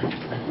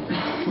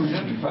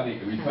 It'd be funny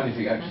if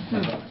you actually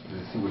turn up to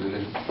see what it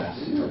is.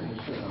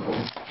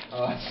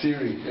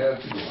 Siri. Yeah,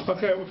 that's a good one.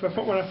 Okay,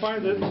 when I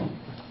find it.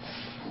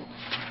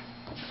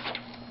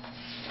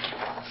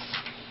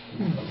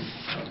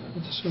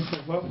 It's a simple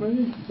above,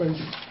 maybe? Wait.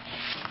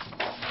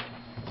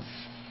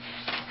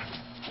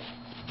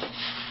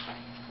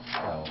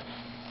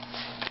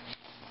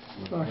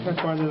 Oh, I can't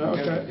find it now.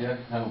 Okay. Yeah,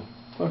 no.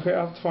 Okay,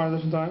 I'll have to find it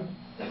different time.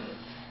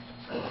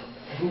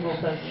 Google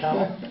says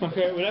towel.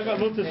 Okay, whatever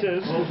aluntus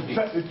is.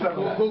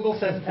 Google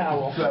says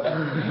towel.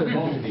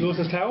 Google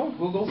says towel?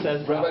 Google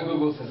says Rabbi towel.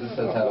 Google says it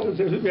says towel.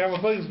 We have a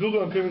place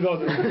Google and people go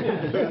there.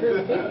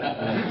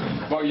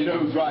 Well, you know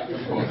who's right,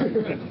 of course.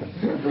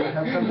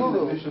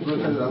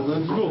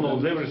 Google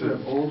knows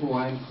everything. Old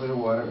wine, clear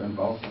water, and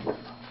balsam.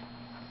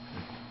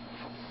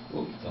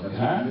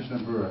 Mishnah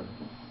Berurah.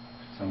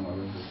 Somewhere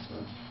in this.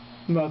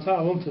 No, it's not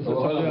aluntus. It's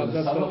something else.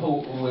 That's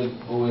all.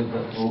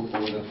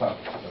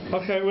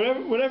 Okay,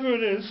 whatever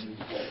it is.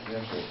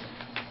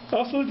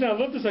 Also, looking at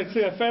aluntus, I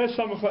clear a fetish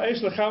some of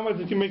eish lechama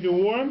that can make it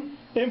warm.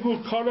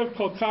 Imhu karav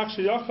kol kach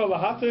sheyachal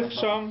lahatich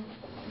sham.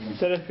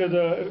 That it could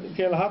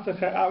get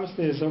lahatich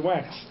obviously is a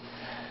wax.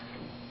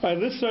 By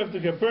this serve to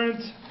get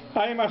burnt.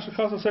 I am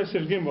ashakasa says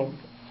gimel.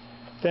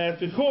 That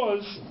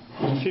because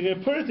if you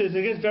get put it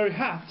gets very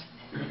hot,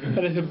 and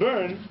if it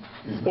burn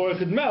or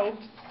if it melt,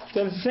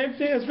 then it's the same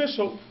thing as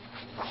bishul.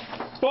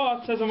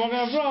 But says among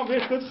Avram, we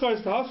could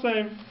choice to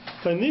Hashem,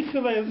 the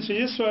Nichele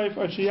Sheyisrael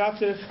or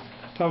Sheyatich,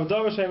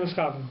 Tavdav Hashem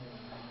Eschavim.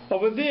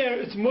 Over there,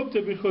 it's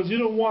mutter because you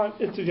don't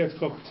want it to get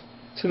cooked.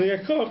 It's going to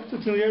get cooked,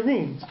 it's going to get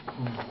ruined.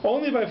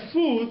 Only by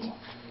food,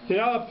 you're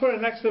not allowed to put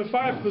it next to the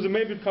fire because it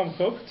may become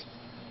cooked.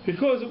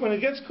 Because when it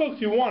gets cooked,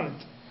 you want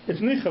it.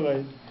 It's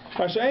Nichele.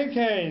 Masha'en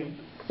Kain,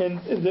 in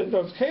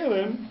those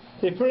Kalim,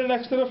 they put it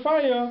next to the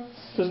fire,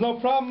 there's no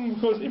problem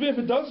because even if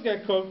it does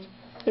get cooked,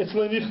 it's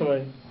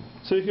Nichele.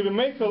 So you can be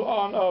makel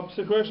on a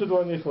situation to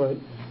Nichlei.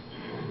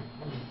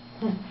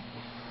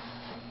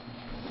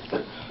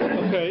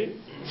 Okay.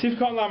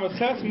 Sifkan Lamed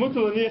Ches,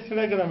 Mutal Laniach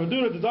Keneged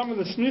Amadura, the Dam and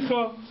the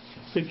Semicha,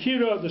 the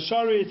Kira, the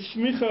Shari, it's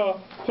Semicha,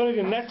 putting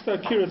it next to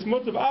Kira, it's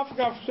Mutal,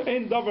 Afgaf,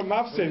 Ein Dover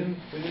Mafsing.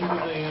 We didn't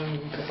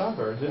do the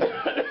Kasaber, did it?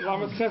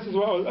 Lamed Ches as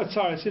well.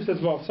 Sorry, Sif says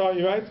well. Sorry,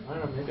 you right? I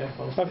don't know, maybe I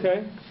fell asleep.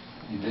 Okay.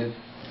 You did?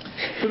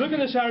 So look at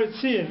the Shari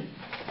Tzion.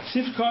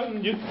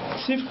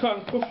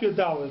 Sifkan Kuf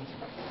Yadalid.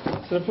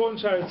 It's an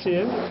important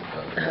Sharatzian.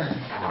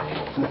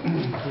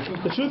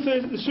 The truth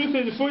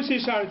is, before you see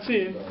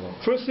Sharatzian,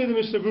 first see the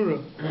Mishnah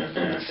Berurah.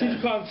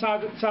 Sifkan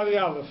Tzadi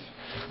Aleph.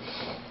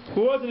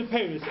 Raw than the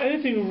Paris.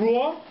 Anything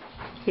raw,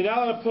 you're not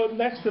allowed to put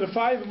next to the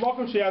fire,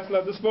 b'mokum sheyatzal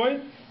at this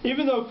point,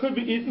 even though it could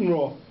be eaten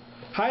raw.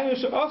 Haynu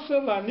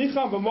she'osel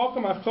la'nicham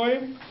b'mokum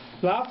achoyim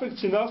la'afik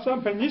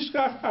tzinasam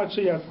penishkach ad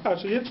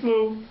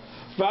sheyitzlu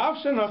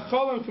v'avshen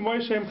ha'cholam k'moy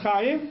shem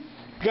chayim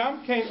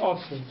gam kein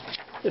osel.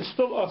 It's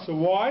still osel.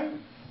 Why?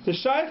 The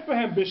shaykh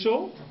behem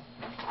bishul.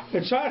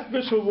 It's shaykh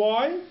bishul.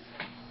 Why?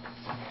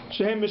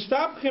 Shehem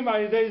mistabchim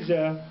ayidei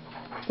zeh.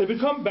 They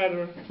become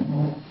better.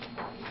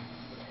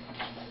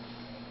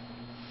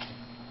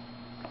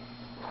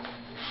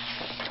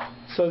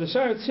 So the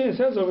shaykh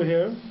says over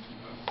here.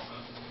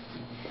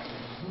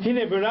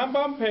 Hine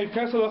berambam pei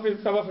kesel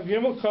alach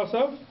gimel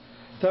kosav.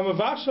 The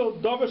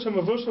mavashel dover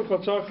shemavushel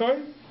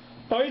kotzorchoy.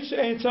 Oish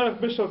ein tzarech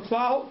bishul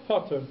klal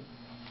potter.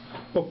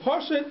 But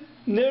pashet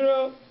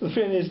nira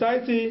l'fin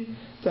izdaiti.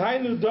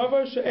 Hainu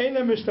dover she'ena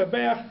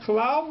mishtabeach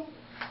klal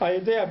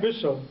ayidei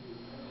abishol.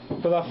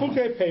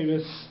 V'lafukei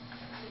peris.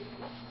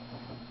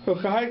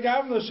 V'chahai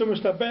gavna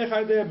she'mishtabeach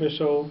ayidei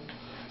abishol.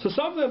 So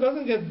something that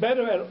doesn't get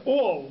better at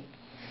all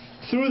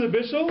through the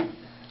bishol,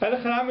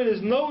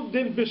 there's no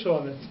din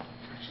bishol on it.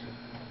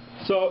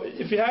 So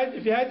if you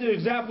had your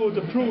example with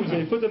the prunes and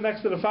you put them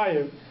next to the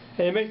fire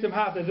and you make them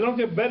hot, and they don't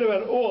get better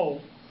at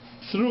all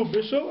through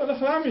bishul, and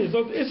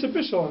it's a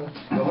bishul on it.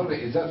 Now,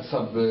 is that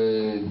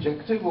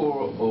subjective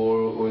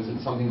or is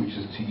it something which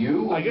is to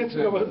you? I guess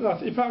you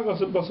probably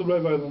go to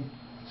Rabbi.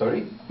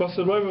 Sorry? What's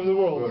the Rabbi of the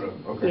world?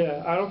 Okay.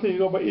 Yeah, I don't think you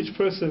go by each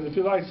person. If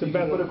you like it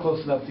better. Put it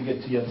close enough to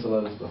get to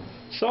Yetzelah as well.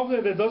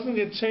 Something that doesn't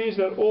get changed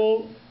at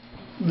all,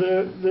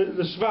 the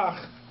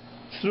shvach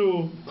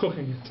through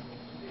cooking it.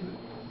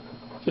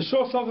 For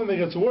sure, something that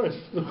gets worse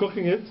through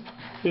cooking it,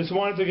 you just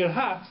want it to get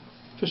hot,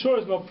 for sure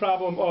there's no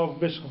problem of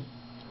bishul.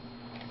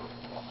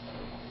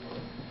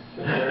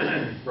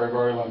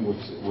 Rabbi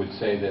would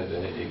say that a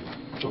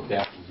cooked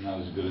apple is not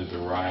as good as a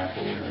raw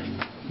apple. Or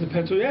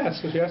Depends who you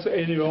ask. If you ask an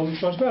 80-year-old,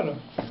 it's much better.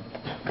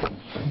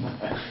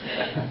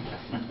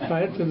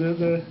 Right?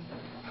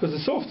 Because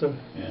it's softer.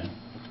 Yeah.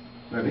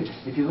 Rabbi,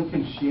 if you look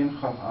in Shiur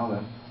Chaf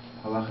Aleph,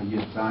 Halacha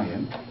Yud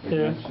Zayin, it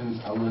mentions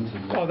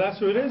aluntas. Oh,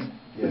 that's what it is?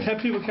 Yeah. The 10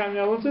 people carrying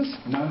aluntas?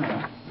 No.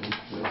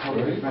 It's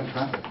totally different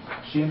traffic.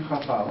 Shiur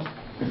Chaf Aleph,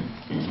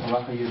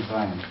 Halacha Yud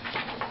Zayin.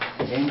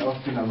 Ein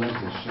often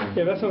aluntas.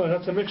 Yeah,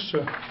 that's a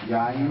mixture.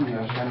 Yayin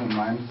Yashem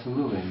Mayim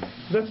Sululin.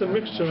 That's a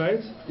mixture,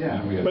 right?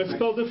 Yeah. But it's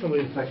spelled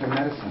differently. It's like a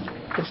medicine.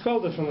 It's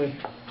spelled differently.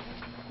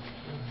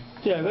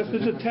 Yeah, this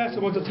is a test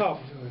and one's a tough.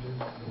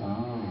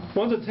 Oh.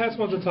 One's a test,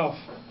 one's a tough.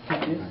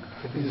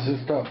 This is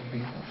tough.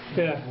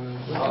 Yeah.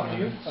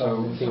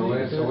 So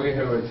we're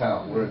here at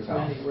town. We're at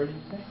town. Where did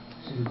you say?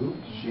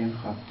 Shiur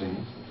Chaf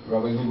Beis.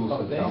 Rabbi Google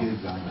said town. Yud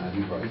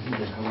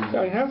Zayin. I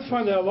have to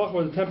find out halacha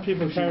where the 10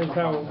 people carrying a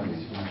towel.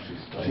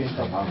 Shiur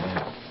Chaf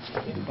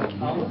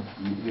Aleph.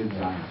 Yud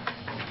Zayin.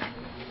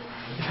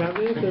 You found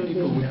it?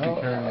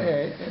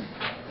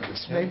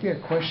 It's maybe a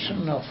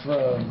question of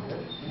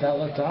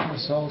Dalat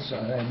Amos also,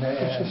 and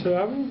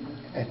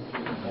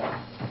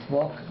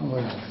walking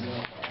with.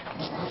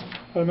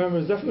 I remember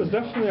it was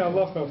definitely a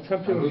halacha of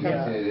 10 people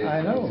carrying. Yeah,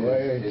 I know.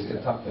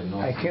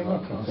 I came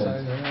up. across. I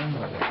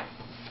remember.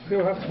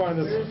 We'll have to find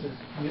it.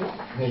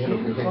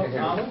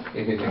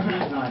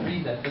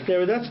 Yeah,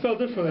 but that's spelled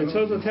differently.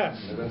 So is the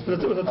test.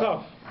 With a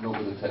tough. No,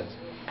 with the test.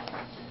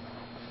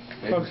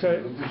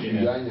 Okay.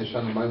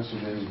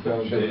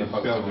 Spelled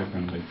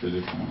differently for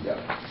this one. Yeah.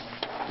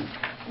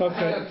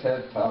 Okay.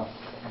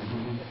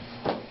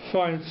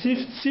 Fine. Sif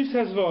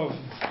Tes Vav.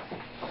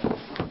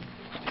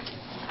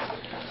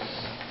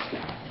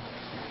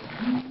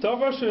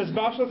 Davar Shen is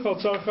Bashal Kol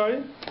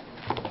Tzarchai.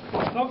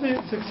 Something,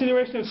 it's a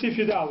continuation of Sif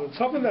Yud Aleph.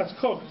 Something that's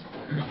cooked.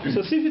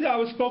 So Sif Yud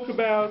Aleph spoke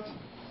about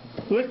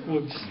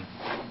liquids.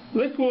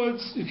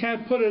 Liquids, you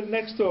can't put it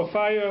next to a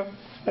fire,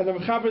 and the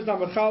mechaber is not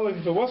mechalik.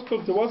 If it was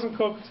cooked, it wasn't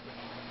cooked.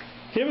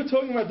 Here we're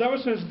talking about Davar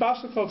Shen is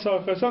Bashal Kol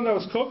Tzarchai, something that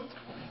was cooked.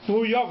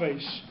 V'hu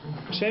Yavesh.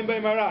 Shem Bei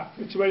Marak.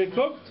 It's already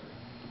cooked.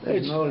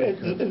 There's no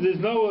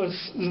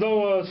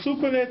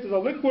soup in it, there's no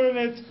liquid in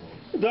it.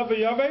 Davar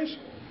Yavesh.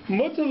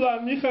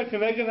 Mutala Nicha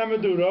Kenegen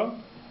Hamadura.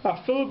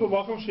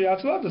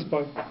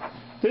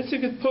 This you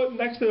could put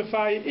next to the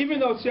fire, even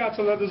though it's Yatsa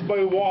Letters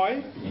by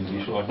why?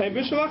 Ein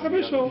Bishalach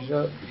HaBishul.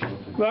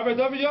 Rabbi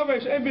David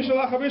Yavesh, Ein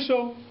Bishalach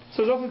HaBishul.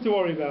 So there's nothing to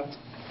worry about.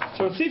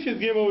 So in Sifid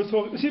Gimel,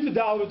 Sifid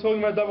Dal, we're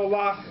talking about Davar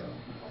Lach.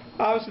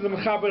 Obviously the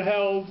Mechaber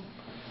held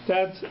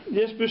that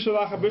Yesh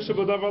Bishalach HaBishul,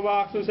 but Davar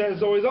Lach, so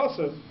it's always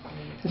also.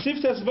 In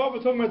Sifid Tesvav,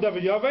 we're talking about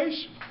Davar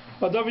Yavesh.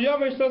 But Davar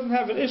Yavesh doesn't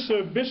have an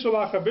issue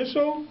Bishalach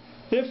HaBishul.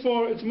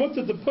 Therefore, it's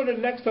mutter to put it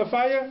next to a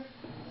fire.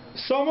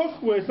 Samach,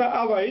 where it's not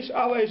al-aish,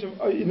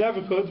 you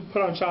never could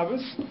put on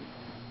Shabbos.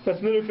 That's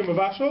nirukim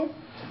avashal.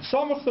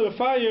 Samach to the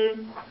fire, you're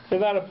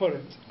not to put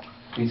it.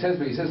 He says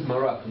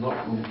marak,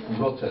 not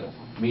rotten.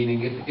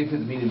 Meaning, if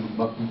it's meaning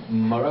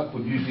marak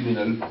would usually mean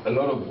a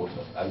lot of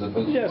water, as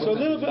opposed to. Yeah, so a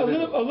little bit.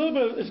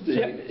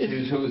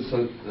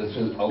 So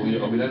are we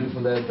learning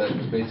from that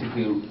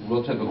basically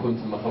rotten according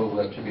to the machaber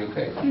would actually be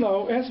okay?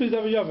 No, it has to be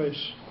davar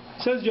yavesh.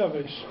 It says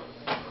yavesh.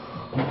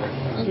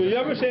 So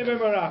yavesh ain't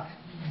marak.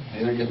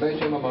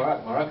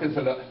 Marak is a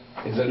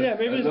yeah,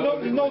 maybe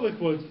there's no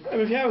liquid. I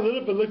mean, if you have a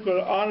little bit of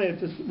liquid on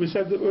it, we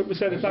said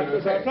it's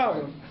not a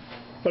problem.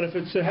 But if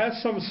it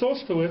has some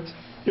sauce to it,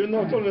 even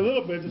though it's only a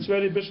little bit, it's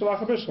very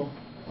bishalach bishal.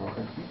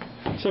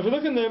 So if you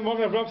look in the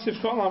Morgan Rav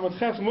Sifkon Lamed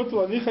Ches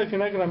Mutal Anicha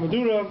Kenegen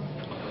Amadura,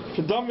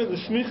 Kedamid the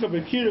Semicha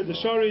Bekira the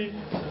Shari,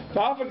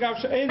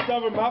 Ba'afagav She'ein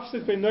Davar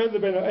Mafsik Ben Noel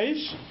Ben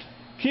Eish,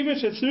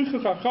 Kivish Etzruchu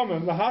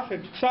Chachamim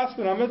Lahachik Ksas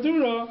Ben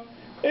Amadura,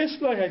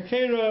 Isla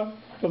Hakera.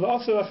 So the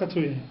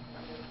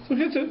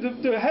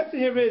head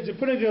here is you're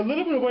putting it a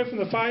little bit away from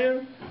the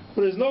fire,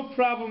 but there's no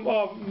problem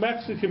of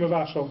Mexican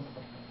avashal,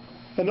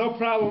 and no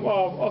problem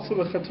of also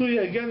the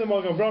chatuya. Again, the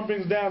Magen Avraham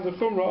brings down the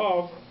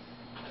chumrah of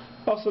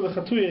also the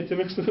chatuya to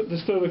mix to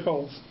stir the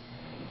coals.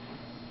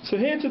 So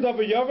here to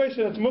davar yavesh,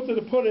 and it's mutter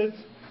to put it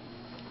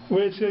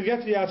where it's going to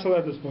get to Yatzel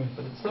at this point.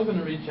 But it's still going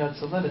to reach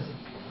Yatzel.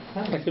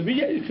 It could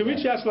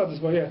reach Yatzel at this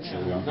point, yes.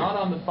 Not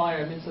on the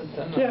fire. I mean,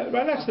 yeah,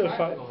 right next to the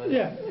fire.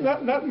 Yeah,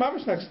 not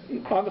mamish next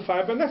on the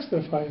fire, but next to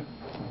the fire.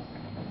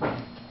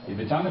 If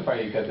it's on the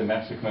fire, you've got the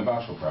Mexican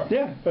Mabashal problem.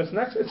 Yeah, but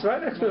it's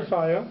right next to the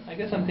fire. I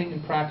guess I'm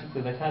thinking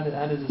practically, like how does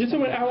this... You're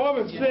talking about how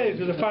often today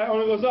because the fire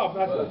only goes up.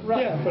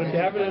 Right. Yeah, but if you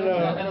have it in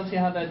a... I don't see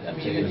how that... I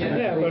mean,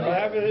 yeah, but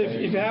if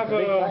you have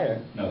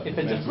a... If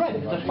it's a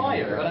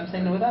fire, but I'm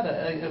saying without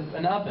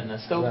an oven, a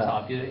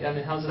stovetop, I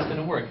mean, how's this going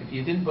to work? If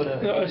you didn't put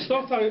a... No, a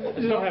stovetop,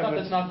 you don't have it.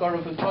 That's not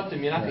Baruch with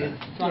Chotim, you're not going to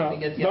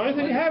get the... The only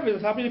thing you have is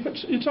the top of your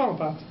challah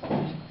pot.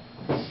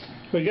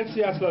 But it gets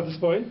the Yatzil at this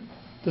point.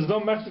 There's no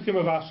Mexican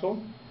Mavashal.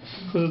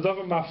 because it's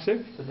double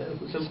mafsik.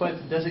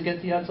 Does it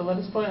get the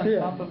Yatzaledis boy on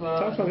top of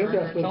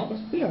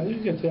Yeah, you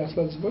can get the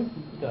Yatzaledis boy.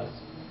 It does.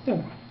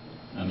 Yeah.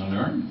 And an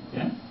urn?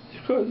 Yeah. You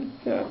could,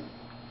 yeah.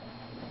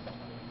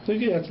 So you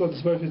get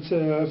Yatzaledis boy if it's...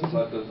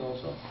 But there's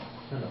also.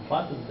 No,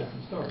 pot is a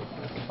different story.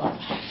 That's a pot.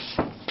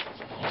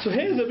 So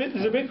there's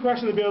a big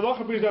question. The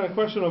Bi'alacha brings down a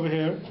question over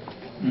here.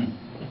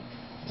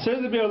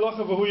 Says the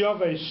Bi'alacha v'hu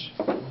yavesh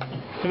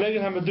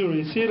Keneged hamadura.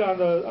 You see it on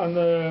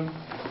the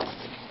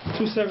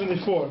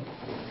 274.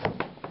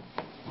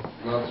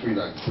 Not 3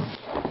 lines.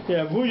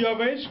 Yeah, v'hu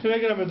yavesh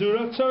Keneged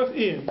hamadura tzorech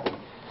ian.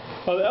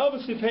 Al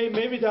elbes yipei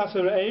maybe that's a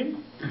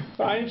re'im.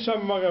 V'ayin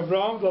sham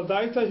magavram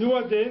l'daita hu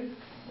adin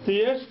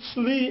diyesh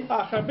tzli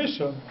achar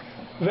bishol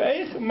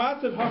ve'eich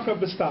mater hachar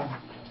b'stam.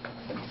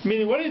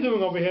 Meaning, what are you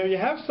doing over here? You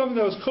have something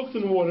that was cooked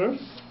in water,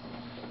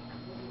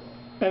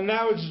 and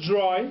now it's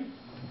dry.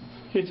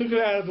 You took it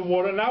out of the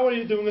water. Now what are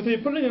you doing?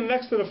 You're putting it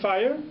next to the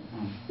fire,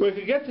 where you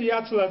can get to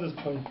Yatzaledis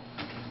point.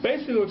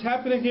 Basically, what's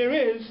happening here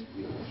is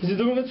you're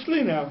doing a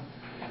tzli now.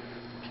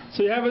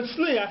 So you have a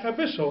tzli achar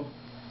bishol.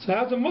 So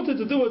how's the mutter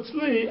to do a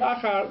tzli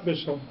achar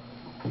bishol?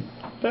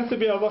 That's to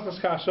be a halachas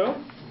kasha.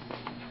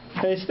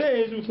 And he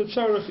stays with the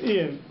tzarech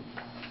ian.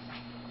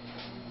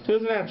 He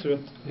doesn't answer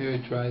it. Here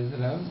it dries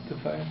it out, the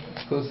fire.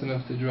 It's close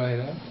enough to dry it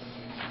out.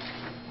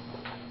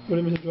 What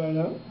do you mean to dry it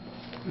out?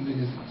 Because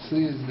it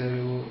sees that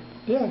it will...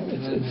 Yeah,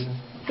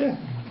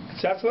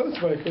 it's Yatzaledis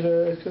boy.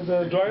 It could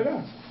dry it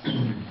out.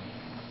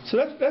 So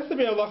that's to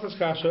be a halachas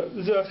kasha.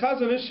 There's a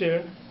Chazon Ish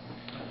here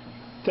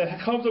that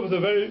comes up with a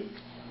very,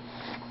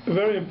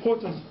 very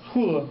important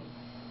chula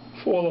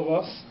for all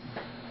of us.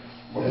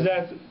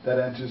 That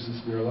answers the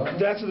Spiro.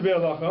 That's the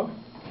Bi'alacha.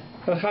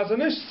 And the Chazon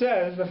Ish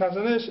says, the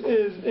Chazon Ish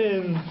is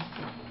in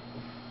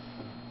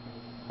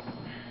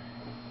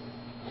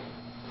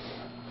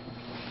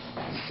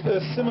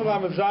similar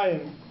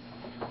Mazayin,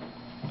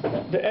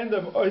 the end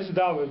of Ois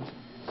Daled.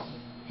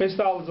 Ois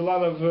Daled is a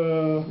lot of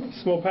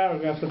small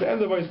paragraphs. At the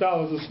end of Ois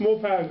Daled is a small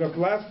paragraph, the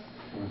last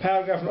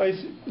paragraph in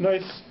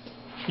Ois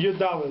Yud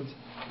Daled.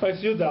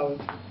 Ois Yud Daled.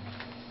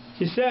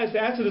 He says,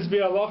 to answer this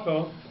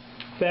Bi'alacha,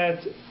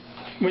 that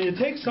when you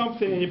take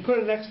something and you put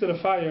it next to the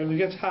fire and it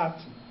gets hot,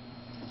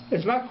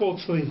 it's not called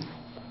tzli.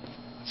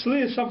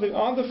 Tzli is something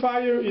on the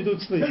fire, you do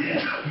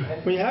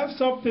tzli. When you have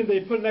something that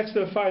you put next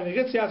to the fire and it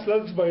gets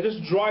Yatzaledis boy, it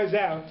just dries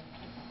out,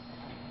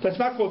 that's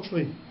not called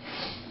tzli.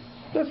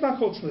 That's not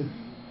called tzli.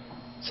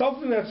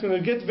 Something that's going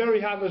to get very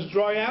hot and just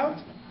dry out,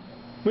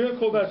 we don't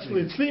call that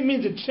tzli. Tzli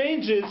means it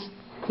changes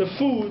the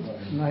food,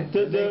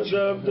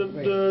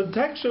 the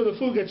texture of the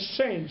food gets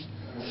changed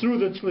through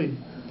the tzli.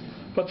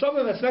 But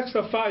something that's next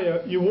to the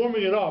fire, you're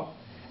warming it up,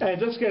 and it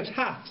just gets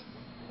hot,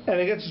 and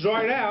it gets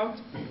dried out,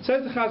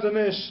 says the Chazon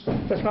Ish,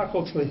 that's not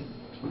called tzli.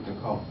 That's what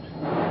they're called.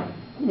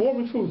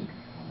 Warming food.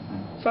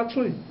 It's not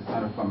tzli. It's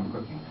not a form of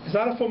cooking. It's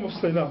not a form of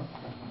tzli, no.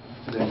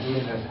 So they're doing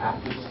it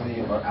after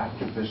tzli or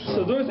after bishul.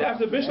 So doing it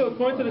after bishul,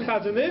 according to the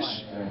Chazon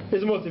Ish,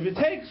 is mutter. If you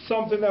take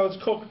something that was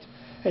cooked,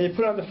 and you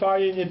put it on the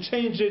fire, and you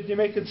change it, you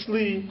make it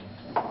tzli,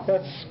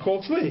 that's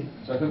called tzli.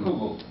 It's like a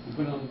kugel. You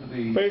put it on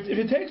the... But if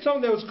you take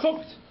something that was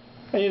cooked,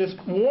 and you're just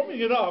warming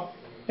it up,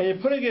 and you're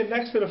putting it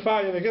next to the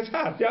fire, and it gets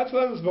hot,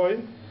 Yatzaledis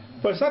boy,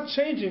 but it's not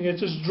changing,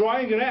 it's just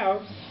drying it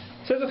out.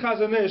 Says the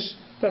Chazon Ish,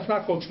 that's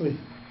not called tzli.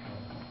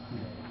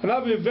 And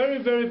that'll be a very,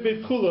 very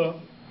big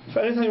kula for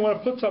anytime you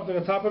want to put something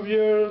on top of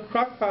your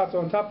crock pot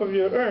or on top of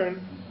your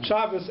urn,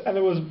 Shabbos, and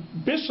it was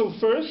bishul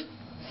first,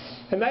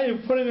 and now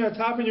you're putting it on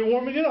top and you're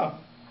warming it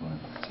up.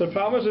 So the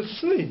problem is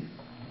it's tzli.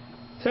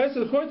 Says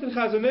according to the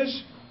Chazon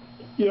Ish,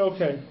 you're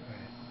okay.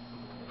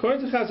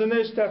 According to the Chazon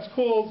Ish, that's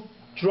called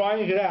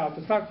drying it out.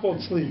 It's not called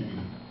tzli.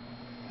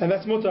 And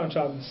that's mutar on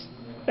Shabbos.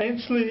 Ain't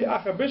tzli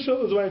achar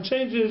bishul is when it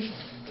changes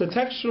the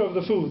texture of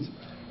the food.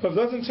 But if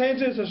it doesn't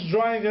change it, it's just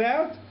drying it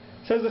out.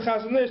 Says the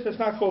Chazon Ish, that's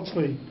not called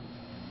tzli.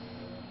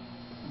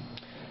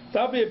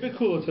 That'll be a big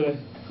kula today.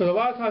 Because a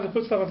lot of times they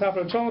put stuff on top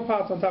of the challah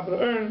pot, on top of the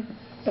urn,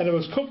 and it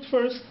was cooked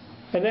first,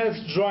 and then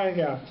it's drying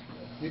out.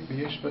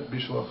 Yesh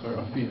bishul achar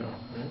afiyah.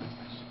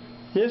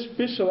 Yes,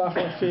 bishul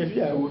achar afiyah,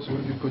 yeah. So what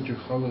if you put your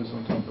challahs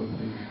on top of the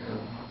urn?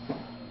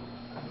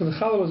 But the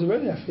challah was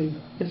already afiyah.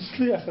 It's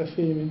tzli achar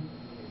afiyah, you mean.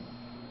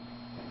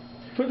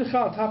 Put the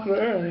challah on top of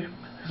the urn,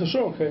 it's for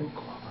sure okay.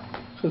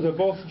 Because they're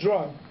both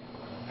dry.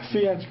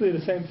 Afiyah and tzli,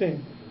 the same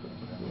thing.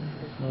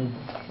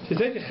 If you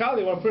take a challah,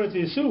 you want to put it into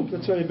your soup,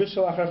 that's very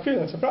bishul achar afiyah,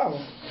 that's a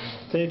problem.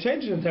 Then you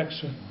change it in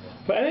texture.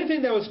 But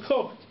anything that was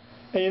cooked,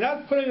 and you're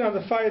not putting it on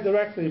the fire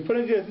directly, you're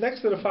putting it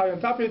next to the fire, on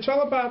top of your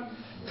challah pot,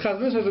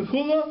 Chazon Ish has a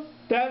kula,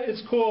 that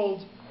is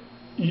called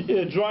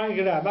drying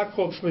it out, not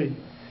called tzli.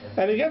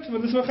 And he gets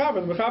from this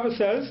mechaber. The mechaber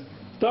says,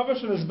 "Davar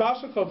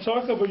shenizbasha kol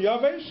tzorcha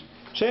v'yavesh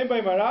shein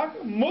by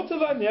marak mutar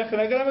la'niach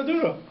keneged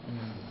hamadura."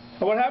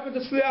 And what happened to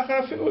tzli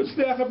achar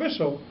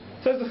bishul?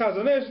 Says the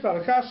Chazon Ish, it's not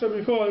a kasha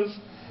because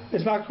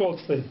it's not called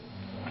tzli.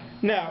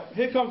 Now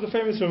here comes the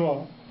famous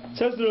Ramah.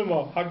 Says the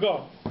Ramah,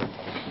 Hagah.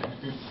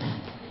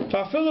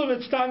 Tafilu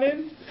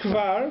nitztanin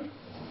kvar,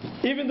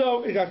 even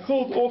though it got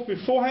cooled off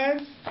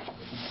beforehand,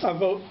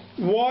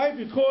 Why?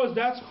 Because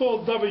that's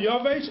called davar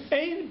yavesh.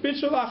 Ein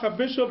bishul acha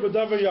bishul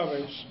b'davar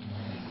yavesh.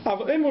 Av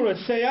imur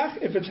eseach,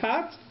 if it's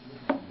hot,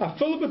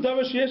 afilu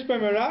b'davar sheyesh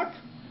b'merak,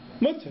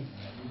 mutter.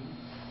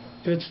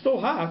 If it's still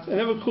hot and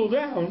never cooled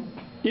down,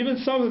 even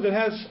something that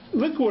has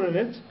liquid in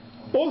it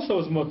also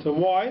is mutter.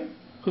 Why?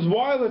 Because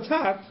while it's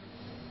hot,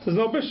 there's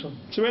no bishul.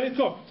 It's already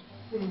cooked.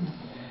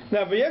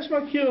 Now, v'yesh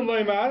makilim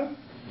loymar,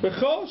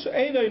 v'chol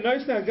she'eino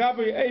yinoisne agabe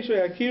ye'esho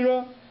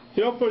yakira,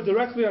 you don't put it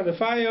directly on the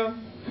fire.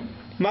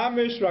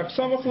 Mamish rak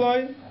samach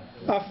loy,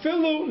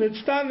 afilu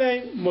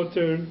nitztane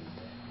mutter.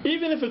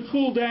 Even if it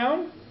cooled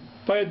down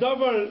by a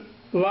davar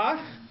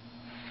lach,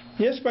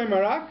 yes, by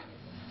marak,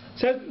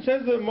 says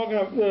the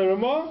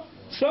Ramah,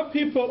 some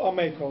people are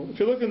mekel. If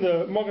you look in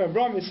the Magen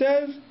Avraham, he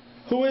says,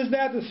 who is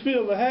that? The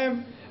Spiro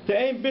lehem, the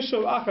aim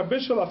bishul acha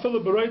bishul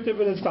afilu beroitev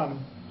v'nitztane.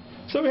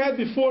 So we had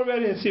before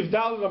already in Sif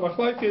Daled the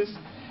Machlokes,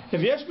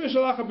 if yesh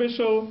bishul acha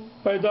bishul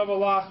by a davar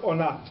lach or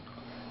not.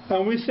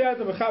 And we said,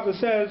 the Mechaber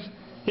says,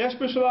 yesh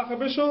bishul acha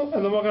bishul,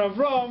 and the Magen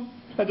Avraham,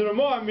 and the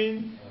Ramah,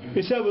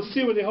 we said we'll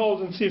see what he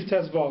holds in Sif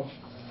Tezvav.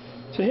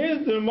 So here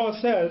the Ramah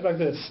says like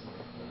this.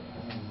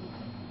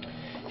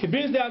 He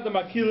brings down the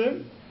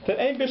Makilim, that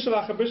ain't bishul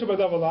acha bishul by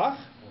davar lach,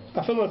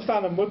 afilu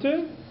nitztane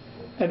mutter,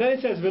 and then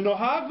he says,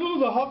 v'nohagu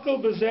l'hakol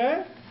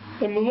b'zeh,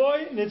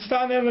 imloi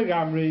nitztane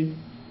legamri.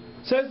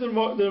 Says the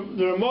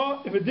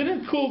Ramah, if it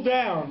didn't cool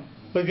down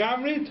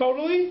legamri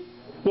totally,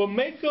 will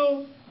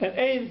mekel and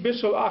ain't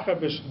bishul acha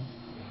bishul.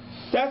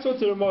 That's what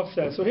the Ramah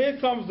says. So here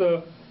comes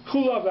the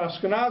kula of the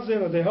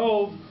Ashkenazim, that they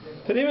hold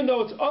that even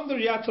though it's under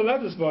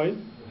Yatzaledis boy,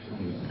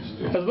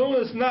 as long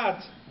as it's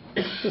not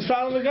the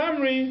sound of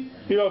legamri,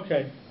 you're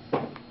okay.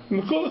 The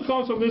kula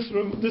comes from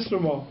this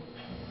Ramah.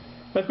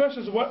 My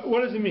question is, what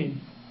does it mean?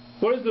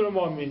 What does the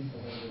Ramah mean?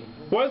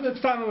 What does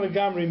the sound of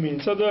legamri mean?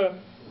 So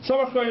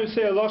some Achronim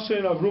say a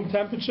lashon of room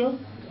temperature.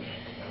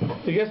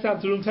 It gets down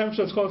to room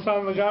temperature, it's called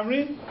sound of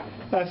legamri.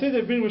 And I think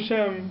they bring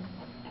Hashem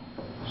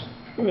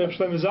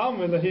Shlomo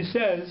Zalman that he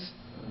says,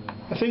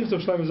 I think it's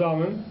of Shlomo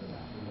Zalman.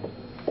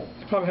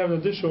 You probably have an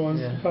additional one.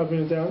 Yeah. Probably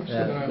bring it down.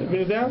 Yeah.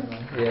 Bring it down.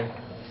 Yeah.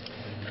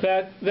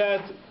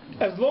 That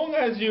as long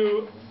as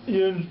you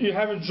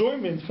have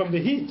enjoyment from the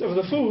heat of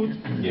the food,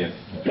 Yes.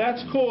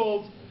 that's not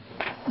called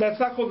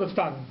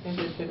neftan. I think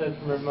they say that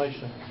from Rav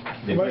Moshe.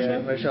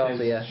 Moshe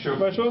also, yeah.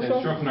 Moshe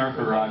also? Shulchan Aruch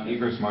Haran,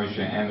 Igros Moshe,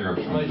 and the Rav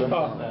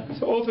Shlomo.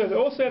 So also they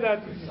all say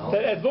that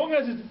as long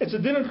as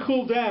it didn't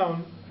cool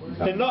down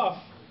enough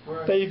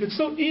that you could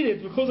still eat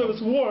it because of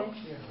its warmth,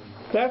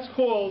 that's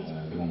called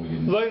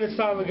lo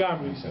nitztane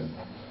legamri.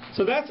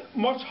 So that's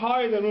much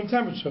higher than room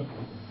temperature.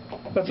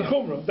 That's a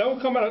chumrah. That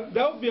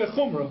would be a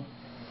chumrah.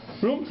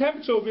 Room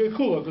temperature will be a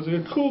cooler because it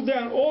would cool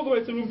down all the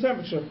way to room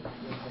temperature.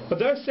 What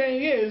they're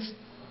saying is,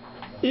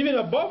 even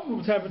above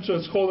room temperature,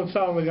 it's called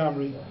nitztane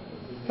legamri.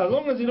 As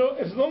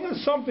long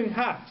as something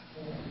hot,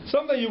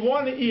 something you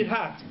want to eat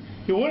hot,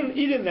 you wouldn't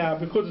eat it now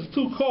because it's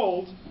too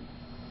cold.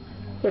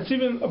 That's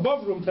even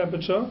above room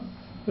temperature.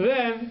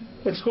 Then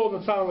it's called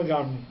nitztane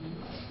legamri.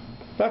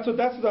 That's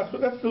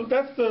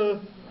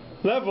the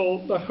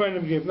level that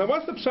Achronim give. Now,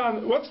 what's the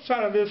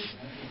pshat of this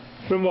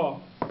Ramah?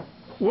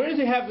 Where does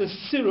he have this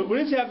syrup? Where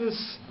does he have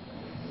this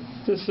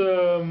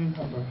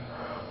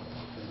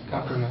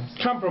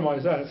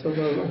compromise? Where does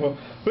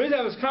he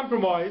have this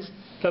compromise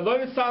that lo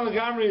nitztane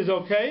legamri is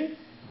okay,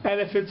 and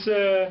if it's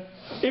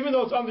even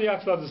though it's under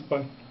Yatzaledis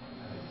boy.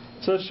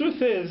 So the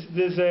truth is,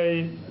 there's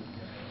a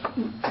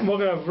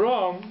Magen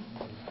Avraham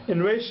in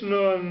Reish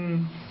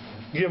Nun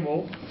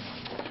Gimel.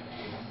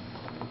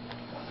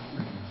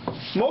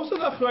 Most of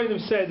the Achronim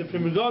say, the Pri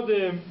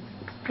Megadim,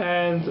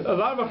 and a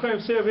lot of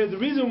Achronim say over here, the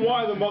reason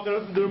why the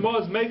Ramah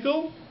is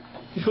mekel,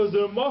 because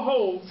the Ramah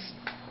holds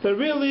that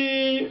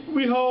really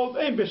we hold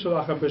ein bishul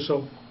acha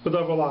bishul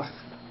b'davar lach.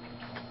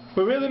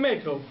 We're really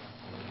mekel.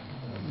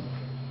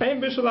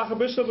 Ein bishul acha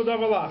bishul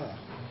b'davar lach.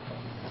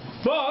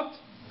 But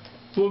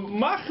we're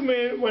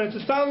machmir when it's a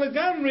nitztane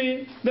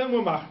legamri, then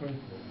we're machmir.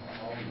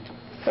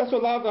 That's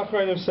what a lot of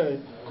Achronim say.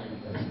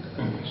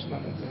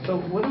 So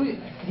what do we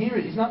here?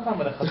 He's not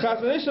talking about a The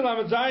Chazon Ish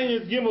Lamed Zayin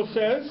Yud Gimel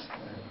says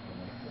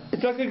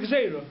it's like a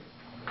gzeira.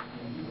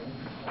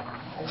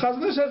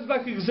 Chazon Ish says it's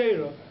like a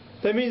gzeira.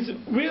 That means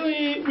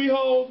really we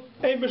hold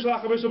ein bishul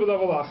acha bishul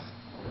b'davar lach.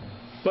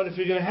 But if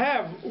you're going to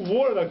have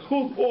water that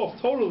cooled off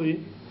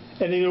totally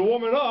and you're going to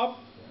warm it up,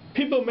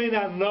 people may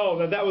not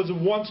know that was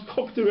once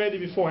cooked already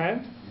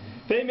beforehand.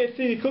 They may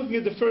think you're cooking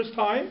it the first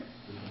time,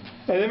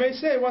 and they may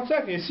say, 1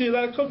 second, you see, you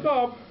let it cook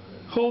up,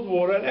 cold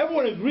water, and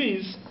everyone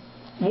agrees.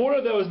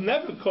 Water that was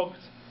never cooked,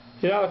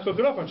 you're not allowed to cook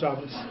it up on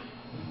Shabbos.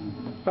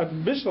 But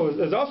bishul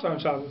is also on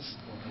Shabbos.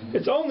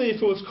 It's only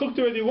if it was cooked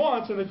already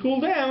once and it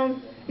cooled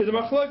down, is a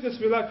machlokes if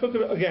you're allowed to cook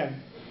it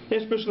again.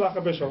 Yesh bishul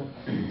acha bishul.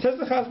 Says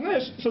the Chazon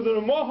Ish, so the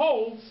Ramah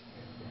holds,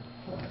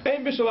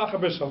 ein bishul acha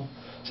bishul.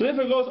 So if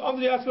it goes under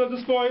the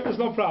Yatzaledis boy, there's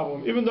no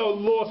problem, even though it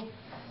lost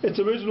its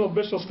original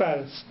bishul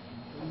status.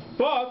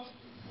 But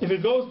if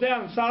it goes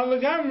down nitztane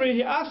legamri,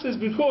 he asks this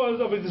because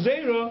of a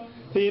gzeira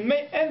that you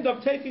may end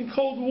up taking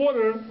cold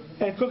water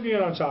and cooking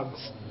it on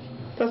Shabbos.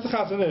 That's the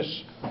Chazon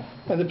Ish.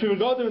 And the Pri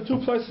Megadim in two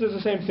places is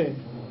the same thing.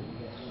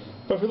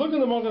 But if we look at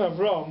the Magen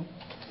Avram,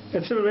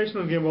 it's Simulation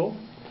of Gimel,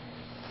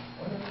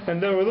 and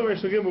then with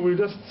Simulation of Gimel we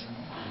just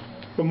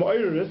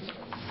Ma'ir it.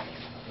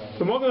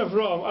 The Magen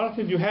Avram, I don't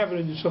think you have it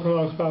in your Shulchan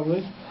Aruch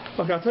probably.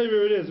 Okay, I'll tell you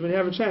where it is. When you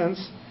have a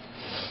chance,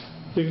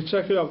 you can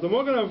check it out. The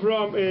Magen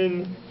Avram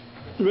in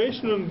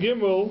Reish Nun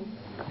Gimel,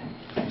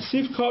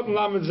 Sif Kot and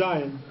Lamed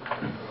Zayin.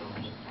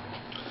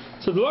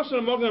 So the Lashon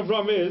of Magen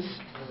Avram is,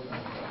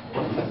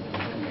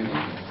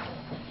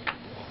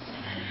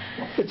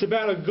 it's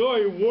about a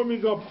guy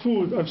warming up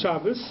food on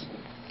Shabbos.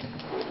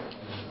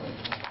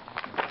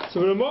 So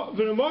a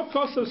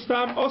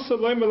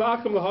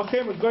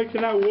guy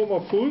can now warm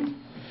up food.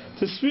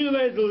 The Spiro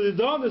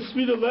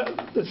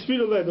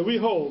that we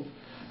hold.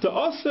 The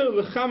Aser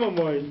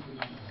l'chamamoy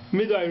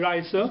midai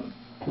raisa.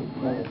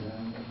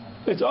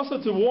 It's also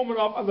to warm it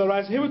up on the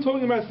rice. Here we're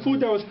talking about food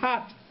that was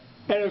hot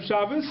Erev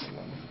Shabbos,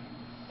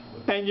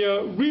 and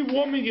you're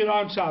rewarming it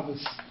on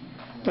Shabbos.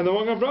 And the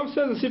Magen Avram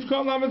says in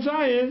Sifkot Lamed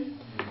Zayin,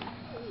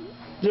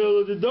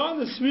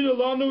 the Spiro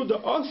lanu the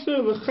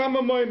Aser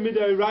l'chamamoy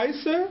midai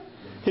raisa.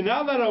 And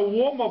now that I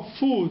warm up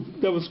food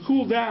that was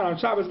cooled down on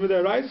Shabbos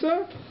midai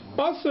raisa,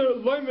 you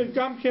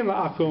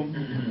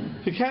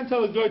can't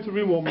tell a guy to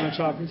rewarm on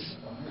Shabbos.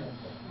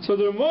 So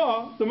the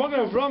Magen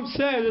Avram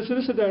says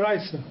it's an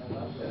Deraisa.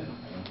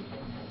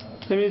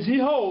 That means he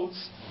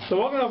holds, the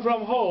Magen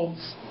Avram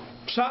holds,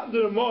 Pshat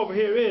the Ramah over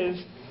here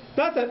is,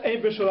 not that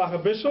ain't Bishul Acha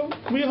Bishul,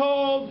 we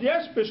hold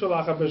Yesh Bishul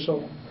Acha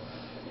Bishul.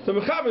 The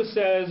Mechaber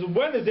says,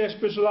 when is Yesh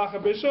Bishul Acha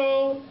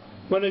Bishul?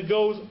 When it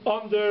goes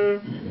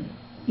under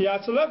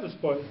Yatzalevis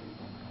boy.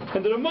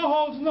 And the Ramah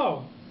holds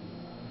no.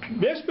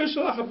 Yesh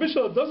Bishul Acha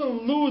Bishul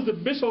doesn't lose the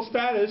Bishul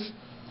status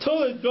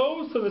till it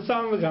goes to the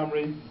San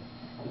Lagamri.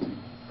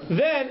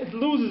 Then it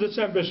loses the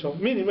Shem Bishul.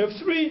 Meaning we have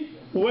three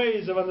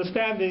ways of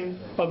understanding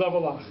of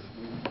Davalach.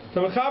 The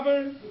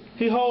Mechaber,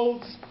 he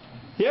holds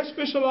Yesh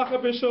Bishul Acha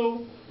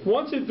Bishul,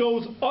 once it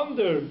goes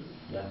under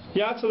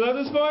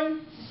Yatzalevis boy,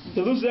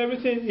 it loses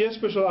everything, Yesh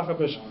Bishul Acha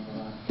Bishul.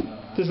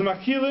 There's the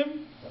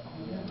Makilim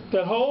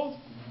that hold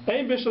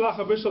Ein Bishul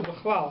Acha Bishul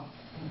B'chlal.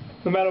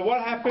 No matter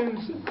what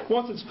happens,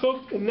 once it's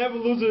cooked, it never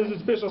loses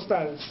its bishul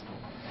status.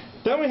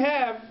 Then we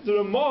have the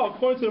Ramah,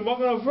 according to the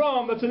Magen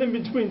Avram, that's an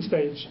in-between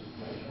stage.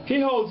 He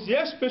holds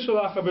Yesh Bishul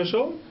Acha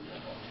Bishul,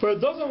 but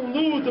it doesn't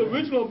lose the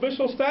original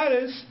bishul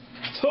status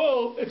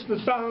till it's the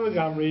San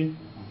Lagamri.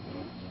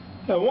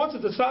 And once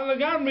it's the San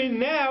Lagamri,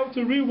 now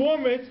to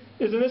rewarm it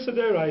is an Issa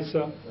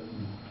Deraisa.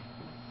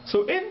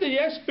 So in the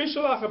Yesh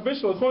Bishul Acha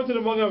Bishul, according to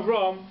the Magen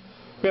Avram,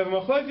 we have a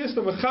Machlekes,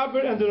 the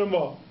Mechaber, and the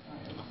Ramah.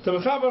 The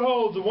Mechaber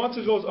holds that once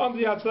it goes under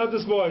the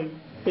Yatzalevis boy,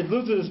 it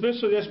loses its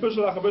bishul, Yesh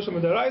Bishul Acha Bishul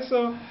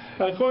Midaraisa,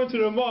 and according to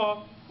the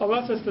Ramah,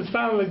 unless it's the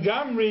San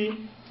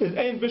Lagamri, it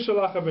ain't Bishul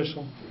Acha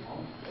Bishul,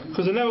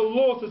 because it never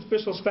lost its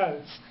bishul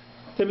status.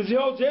 That means he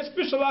holds Yesh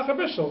Bishul Acha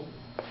Bishul,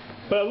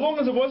 but as long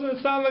as it wasn't the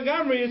San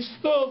Lagamri, it's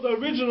still the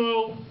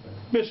original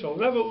bishul,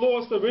 never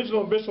lost the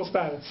original bishul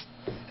status.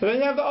 And then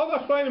you have the other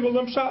Achrayim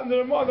Ulam Shat in the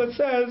Ramah that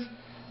says,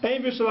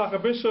 ain't Bishul Acha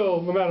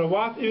Bishul no matter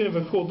what, even if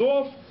it cooled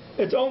off,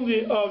 it's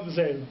only of the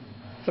Zayim.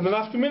 And the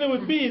nafkamina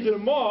would be the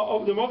Ramah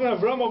of the Magen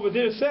Avram over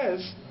there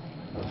says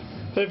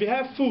that if you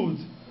have food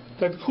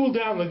that cool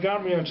down the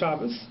Gamri on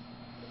Shabbos,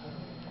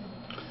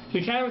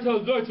 you can't even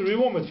tell a guy to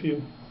rewarm it for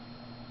you,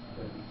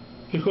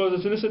 because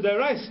it's an Issa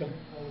Deraisa.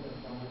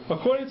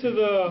 According to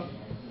the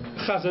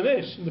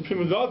Chazanish, the Pri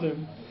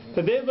Megadim,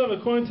 that they learn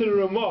according to the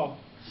Ramah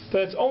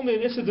that it's only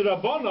an Issa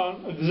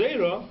Derabanan, a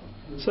Gzeira,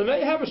 so now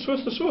you have a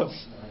Shus to Shus.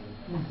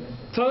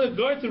 Telling a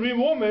guy to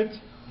rewarm it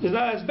is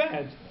not as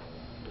bad.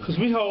 Because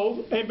we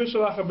hold Ein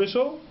Bishul Acha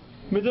Bishul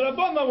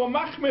Midrabanan were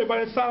machmir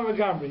by the San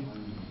Lagamri.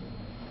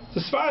 The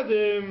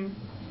Sfaradim,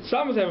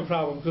 some have a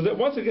problem because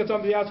once it gets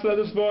on the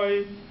Yatzalevis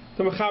boy,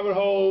 the Mechaber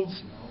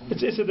holds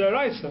it's Issa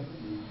Deraisa.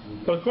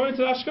 But according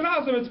to the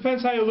Ashkenazim, it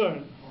depends how you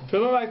learn. If you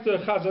learn like the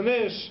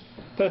Chazanish,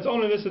 that's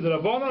only an Issa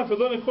Derabanan. If you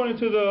learn according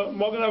to the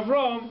Magen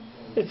Avram,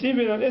 it's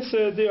even an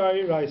Issa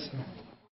Deraisa.